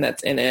progestin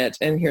that's in it,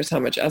 and here's how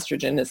much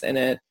estrogen is in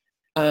it.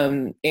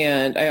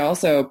 And I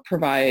also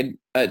provide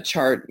a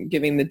chart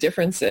giving the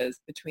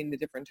differences between the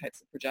different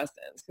types of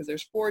progestins, because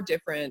there's 4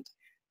 different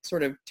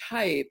sort of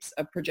types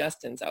of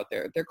progestins out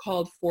there. They're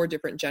called 4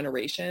 different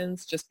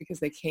generations just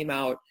because they came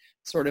out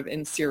sort of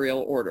in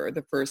serial order.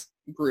 The first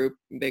group,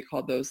 they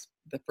called those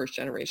the first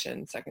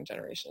generation, second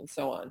generation,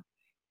 so on.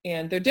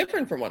 And they're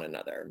different from one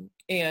another,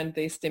 and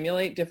they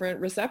stimulate different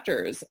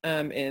receptors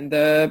in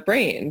the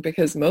brain,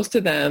 because most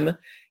of them,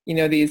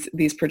 these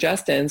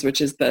progestins,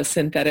 which is the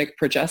synthetic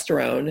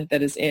progesterone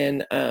that is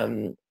in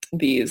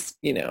these,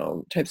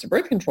 types of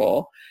birth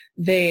control,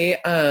 they,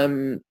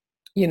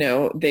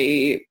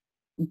 they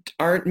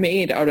aren't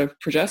made out of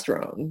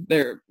progesterone.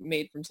 They're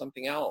made from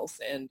something else.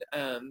 And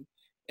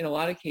in a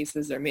lot of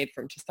cases, they're made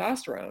from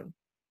testosterone,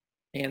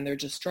 and they're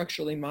just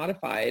structurally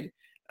modified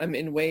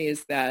in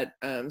ways that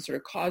sort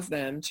of cause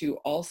them to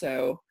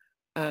also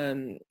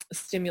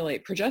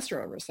stimulate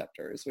progesterone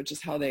receptors, which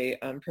is how they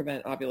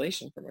prevent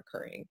ovulation from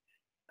occurring.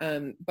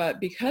 But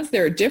because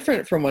they're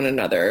different from one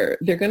another,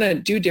 they're going to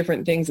do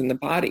different things in the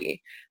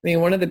body. I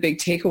mean, one of the big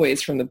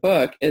takeaways from the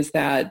book is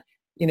that,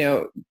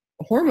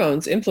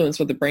 hormones influence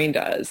what the brain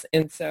does.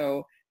 And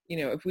so,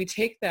 if we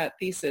take that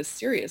thesis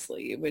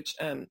seriously, which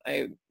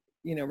I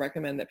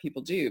recommend that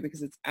people do,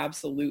 because it's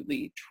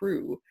absolutely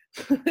true.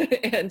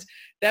 And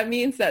that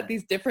means that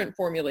these different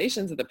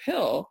formulations of the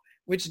pill,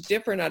 which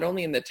differ not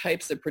only in the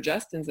types of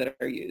progestins that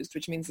are used,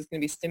 which means it's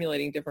going to be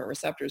stimulating different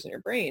receptors in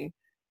your brain,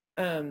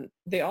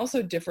 they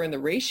also differ in the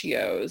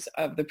ratios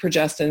of the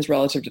progestins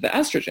relative to the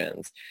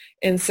estrogens.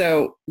 And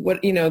so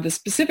the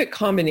specific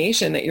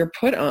combination that you're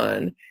put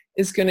on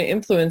is going to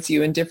influence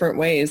you in different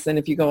ways than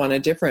if you go on a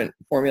different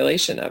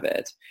formulation of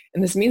it.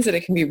 And this means that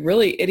it can be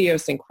really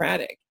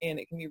idiosyncratic, and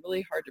it can be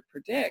really hard to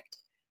predict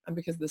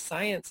because the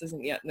science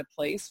isn't yet in a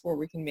place where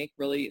we can make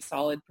really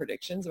solid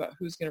predictions about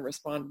who's going to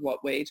respond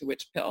what way to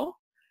which pill.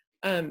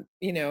 A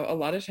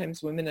lot of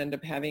times women end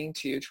up having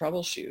to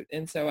troubleshoot.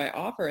 And so I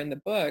offer in the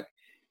book,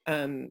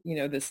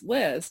 this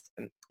list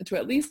to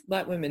at least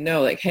let women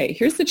know, like, hey,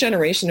 here's the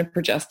generation of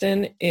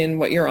progestin in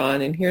what you're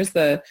on, and here's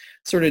the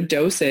sort of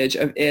dosage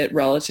of it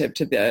relative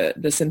to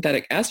the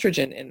synthetic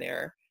estrogen in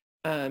there.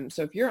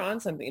 So if you're on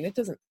something and it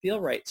doesn't feel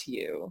right to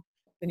you,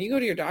 then you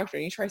go to your doctor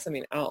and you try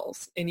something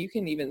else. And you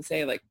can even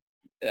say, like,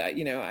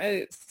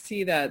 I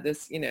see that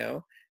this,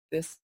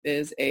 this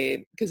is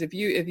because if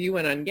you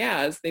went on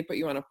gas, they put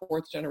you on a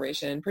 4th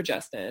generation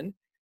progestin,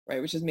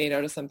 right, which is made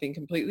out of something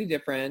completely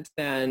different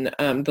than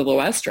the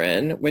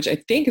Loestrin, which I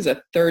think is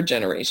a 3rd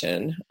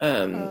generation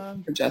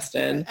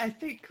progestin. I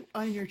think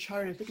on your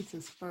chart, I think it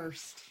says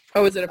first.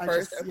 Oh, is it a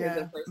first? Okay, yeah.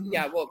 Is it first? Mm-hmm.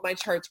 Yeah, well, my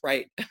chart's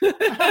right.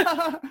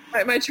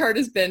 my chart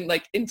has been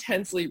like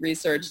intensely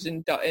researched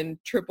and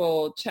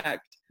triple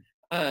checked.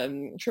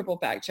 Triple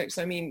fact check.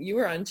 So, I mean, you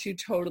were on 2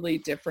 totally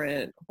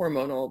different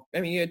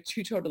you had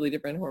 2 totally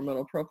different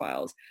hormonal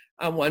profiles,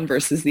 one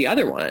versus the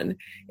other one.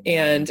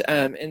 And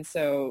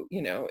so,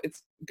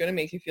 it's going to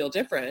make you feel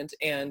different.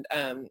 And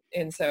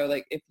so,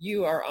 like, if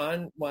you are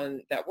on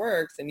one that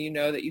works and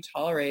that you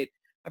tolerate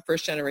a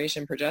 1st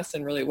generation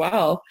progestin really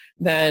well,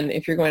 then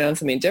if you're going on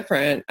something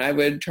different, I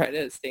would try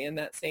to stay in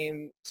that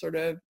same sort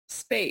of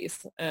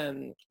space.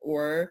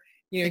 Or,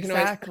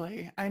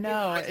 exactly. I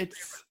know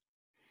it's,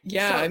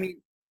 yeah, so, I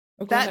mean,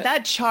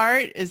 that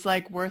chart is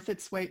like worth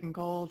its weight in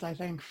gold, I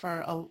think,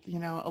 for a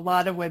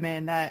lot of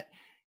women that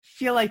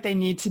feel like they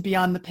need to be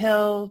on the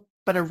pill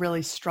but are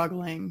really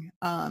struggling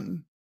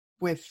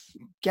with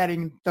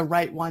getting the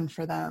right one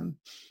for them.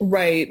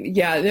 Right.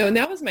 Yeah. No, and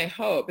that was my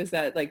hope, is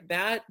that like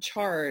that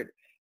chart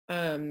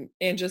and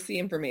just the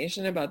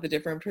information about the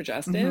different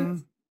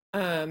progestins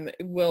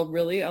will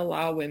really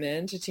allow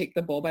women to take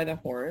the bull by the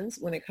horns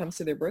when it comes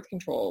to their birth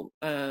control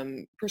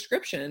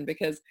prescription,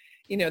 because,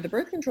 the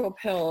birth control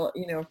pill,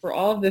 for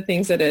all of the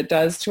things that it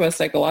does to us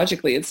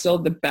psychologically, it's still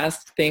the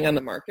best thing on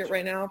the market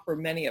right now for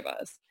many of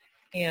us.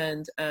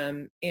 And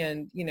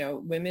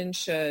women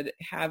should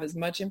have as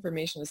much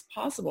information as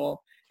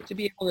possible to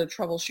be able to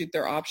troubleshoot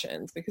their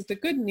options, because the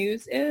good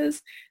news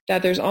is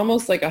that there's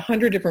almost like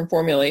 100 different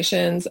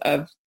formulations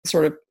of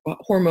sort of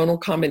hormonal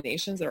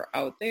combinations that are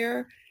out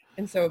there.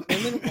 And so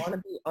if women want to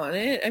be on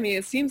it, I mean,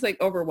 it seems like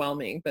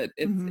overwhelming, but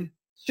it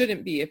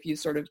shouldn't be if you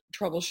sort of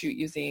troubleshoot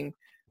using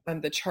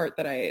the chart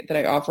that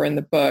I offer in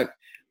the book.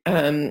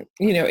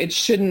 It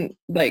shouldn't,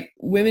 like,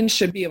 women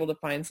should be able to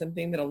find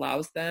something that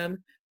allows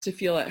them to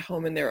feel at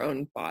home in their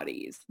own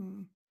bodies,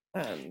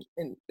 and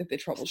if they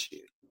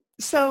troubleshoot.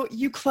 So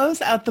you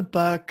close out the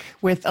book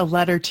with a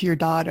letter to your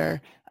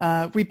daughter.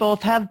 We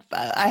both have,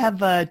 I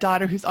have a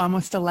daughter who's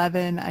almost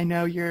 11. I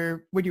know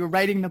when you were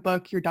writing the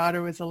book, your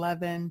daughter was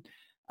 11.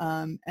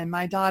 And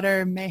my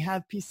daughter may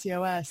have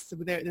PCOS. So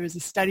there was a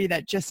study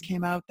that just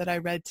came out that I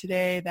read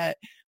today that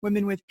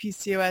women with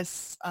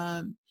PCOS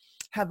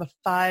have a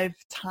 5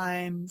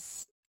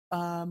 times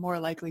more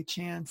likely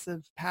chance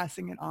of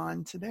passing it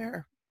on to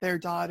their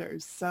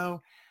daughters.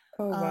 So,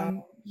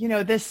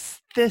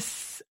 this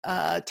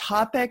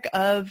topic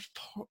of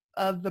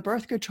the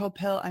birth control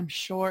pill, I'm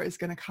sure, is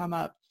going to come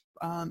up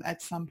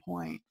at some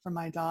point for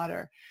my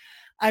daughter.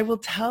 I will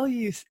tell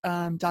you,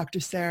 Dr.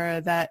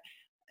 Sarah, that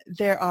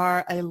there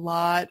are a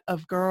lot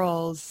of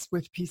girls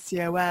with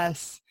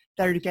PCOS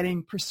that are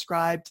getting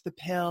prescribed the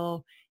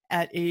pill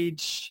at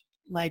age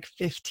like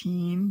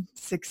 15,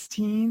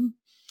 16,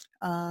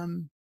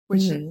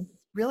 which is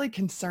really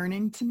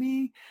concerning to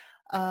me.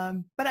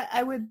 But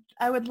I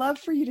would love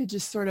for you to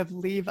just sort of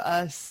leave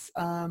us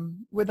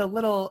with a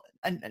little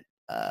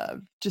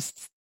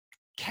just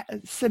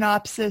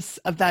synopsis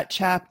of that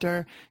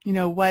chapter.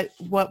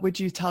 What would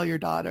you tell your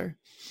daughter?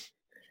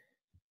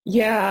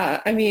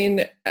 Yeah, I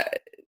mean,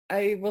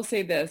 I will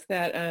say this,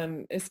 that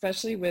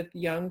especially with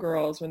young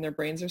girls when their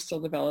brains are still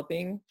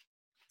developing,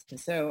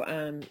 so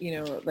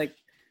like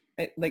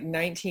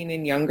 19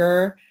 and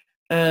younger,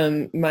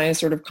 my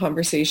sort of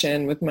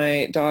conversation with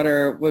my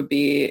daughter would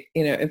be,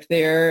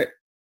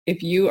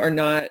 if you are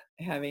not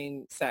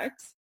having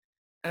sex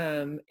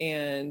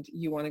and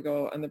you want to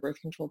go on the birth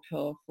control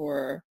pill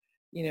for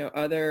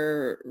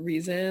other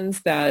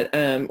reasons, that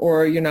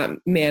or you're not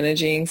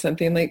managing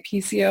something like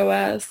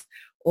PCOS,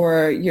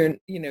 or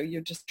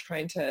you're just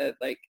trying to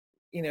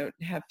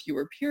have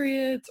fewer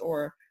periods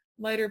or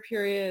lighter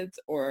periods,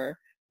 or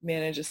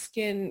manage a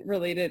skin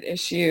related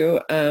issue,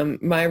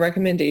 my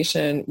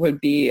recommendation would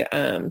be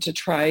to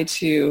try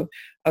to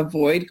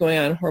avoid going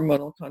on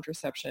hormonal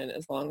contraception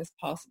as long as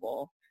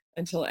possible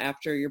until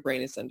after your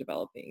brain is done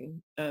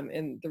developing.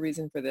 And the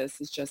reason for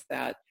this is just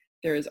that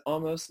there is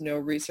almost no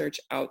research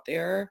out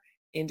there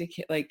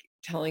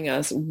telling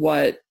us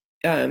what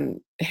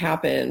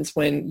happens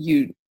when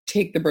you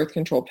take the birth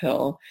control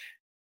pill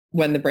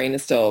when the brain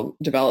is still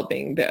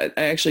developing. I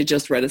actually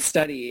just read a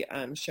study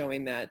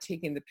showing that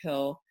taking the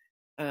pill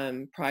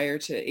prior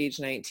to age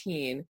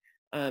 19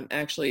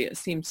 actually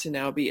seems to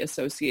now be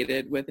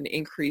associated with an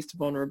increased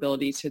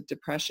vulnerability to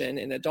depression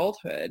in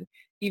adulthood,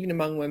 even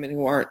among women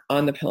who aren't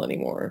on the pill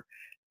anymore.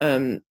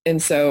 And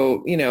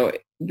so,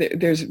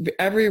 there's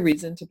every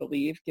reason to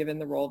believe, given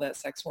the role that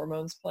sex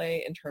hormones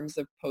play in terms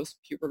of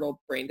post-pubertal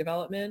brain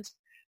development,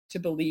 to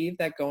believe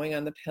that going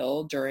on the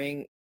pill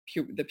during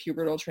the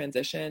pubertal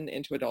transition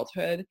into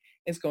adulthood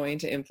is going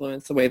to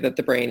influence the way that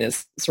the brain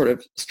is sort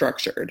of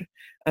structured,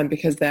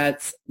 because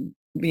that's,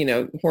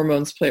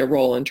 hormones play a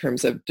role in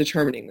terms of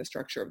determining the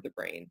structure of the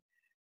brain.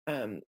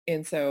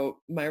 And so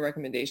my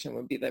recommendation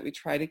would be that we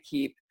try to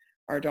keep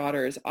our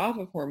daughters off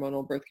of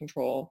hormonal birth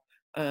control,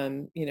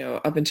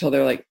 up until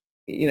they're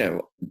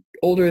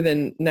older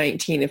than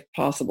 19 if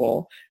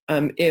possible,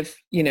 if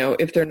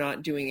they're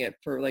not doing it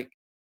for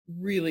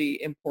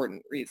really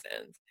important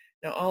reasons.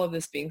 Now, all of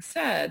this being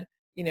said,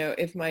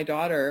 if my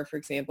daughter, for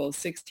example, is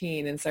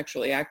 16 and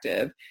sexually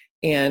active,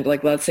 and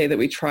let's say that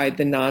we tried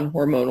the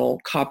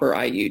non-hormonal copper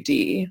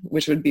IUD,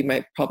 which would be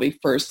my probably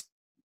first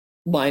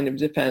line of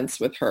defense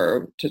with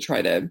her to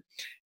try to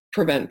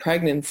prevent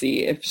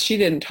pregnancy, if she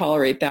didn't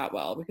tolerate that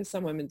well, because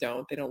some women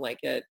they don't like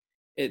it,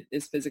 it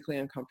is physically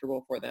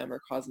uncomfortable for them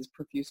or causes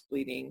profuse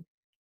bleeding,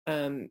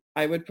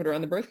 I would put her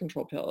on the birth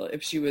control pill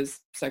if she was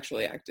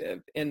sexually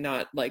active and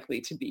not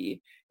likely to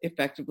be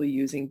effectively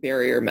using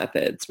barrier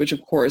methods, which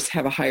of course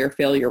have a higher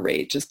failure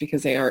rate just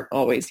because they aren't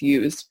always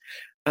used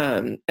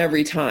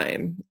every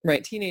time,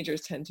 right?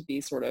 Teenagers tend to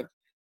be sort of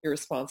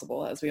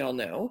irresponsible, as we all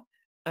know.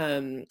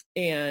 So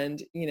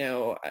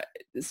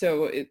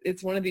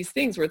it's one of these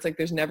things where it's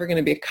there's never going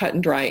to be a cut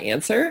and dry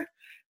answer,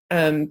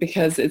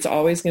 because it's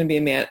always going to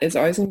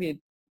be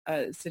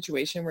a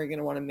situation where you're going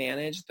to want to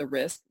manage the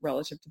risk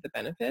relative to the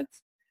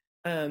benefits.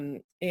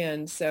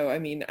 And so, I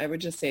mean, I would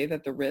just say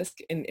that the risk,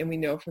 and we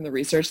know from the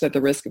research that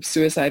the risk of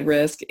suicide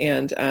risk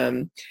and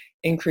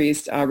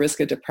increased risk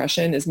of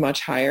depression is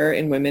much higher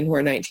in women who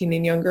are 19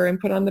 and younger and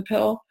put on the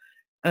pill.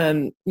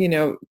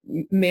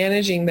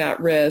 managing that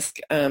risk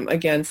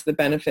against the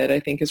benefit, I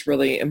think, is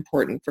really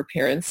important for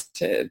parents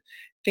to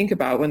think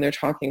about when they're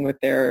talking with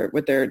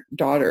their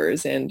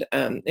daughters, and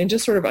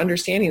just sort of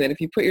understanding that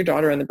if you put your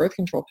daughter on the birth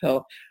control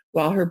pill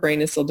while her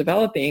brain is still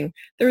developing,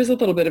 there is a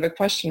little bit of a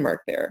question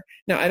mark there.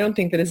 Now, I don't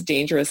think that it's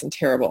dangerous and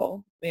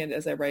terrible. And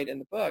as I write in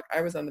the book,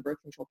 I was on the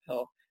birth control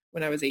pill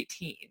when I was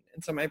 18,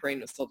 and so my brain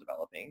was still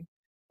developing.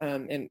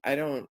 And I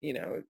don't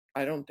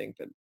think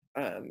that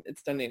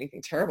it's done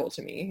anything terrible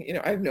to me.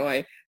 I have no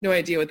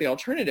idea what the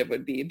alternative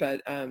would be,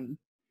 but I'm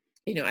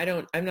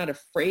not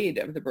afraid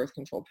of the birth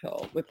control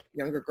pill with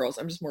younger girls.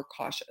 I'm just more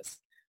cautious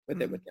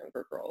with it with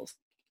younger girls.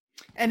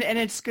 And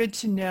it's good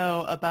to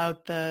know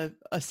about the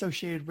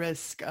associated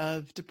risk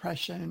of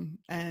depression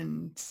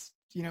and,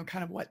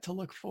 kind of what to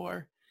look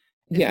for.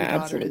 Yeah,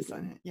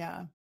 absolutely.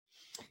 Yeah.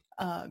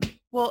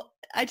 Well,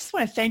 I just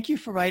want to thank you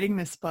for writing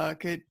this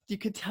book. You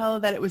could tell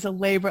that it was a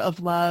labor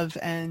of love,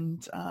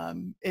 and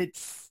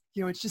it's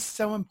just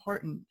so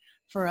important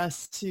for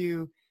us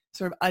to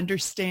sort of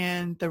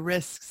understand the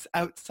risks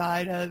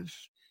outside of,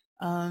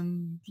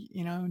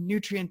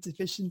 nutrient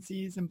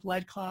deficiencies and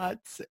blood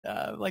clots,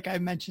 like I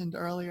mentioned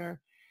earlier.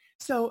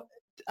 So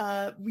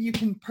you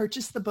can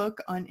purchase the book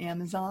on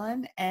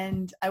Amazon,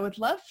 and I would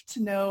love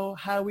to know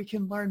how we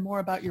can learn more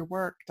about your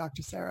work,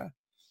 Dr. Sarah.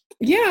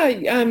 Yeah,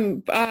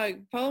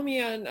 follow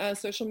me on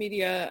social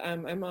media.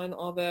 I'm on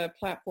all the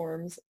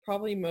platforms,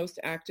 probably most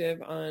active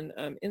on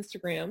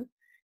Instagram,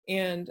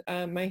 and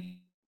my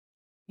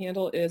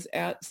handle is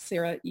at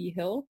Sarah E.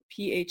 Hill,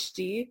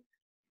 PhD,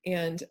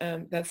 and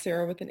that's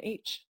Sarah with an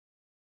H.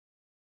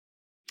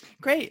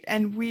 Great.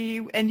 And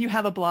you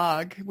have a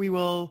blog. We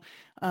will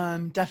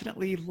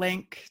definitely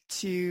link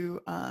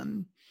to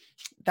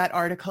that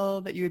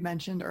article that you had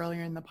mentioned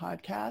earlier in the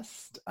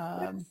podcast.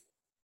 Yes.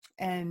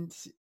 And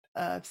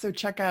so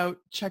check out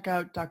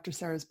Dr.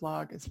 Sarah's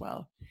blog as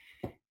well.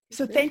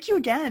 So thank you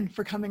again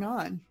for coming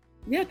on.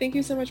 Yeah, thank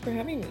you so much for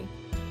having me.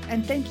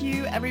 And thank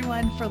you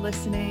everyone for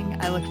listening.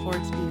 I look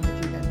forward to being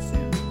with you again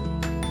soon.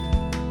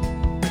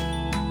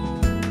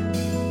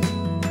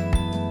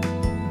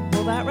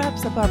 Well, that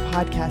wraps up our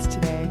podcast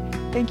today.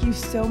 Thank you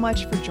so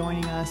much for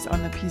joining us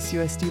on the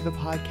PCOS Diva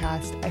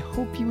podcast. I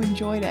hope you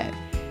enjoyed it.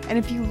 And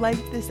if you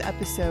liked this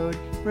episode,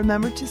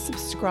 remember to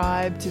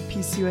subscribe to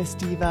PCOS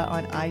Diva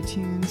on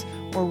iTunes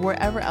or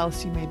wherever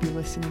else you may be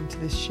listening to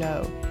this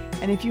show.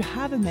 And if you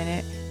have a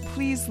minute,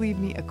 please leave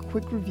me a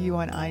quick review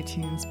on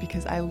iTunes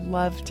because I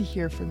love to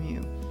hear from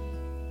you.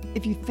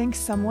 If you think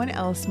someone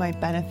else might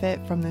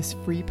benefit from this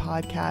free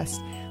podcast,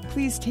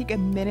 please take a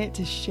minute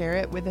to share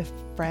it with a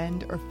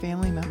friend or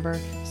family member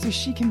so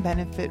she can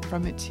benefit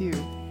from it too.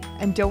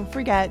 And don't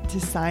forget to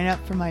sign up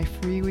for my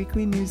free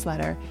weekly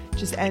newsletter.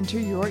 Just enter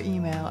your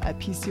email at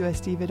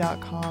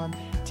PCOSdiva.com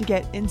to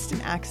get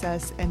instant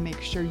access and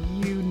make sure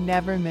you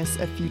never miss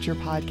a future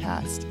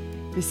podcast.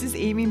 This is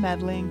Amy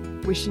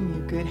Medling, wishing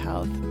you good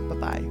health.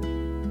 Bye-bye.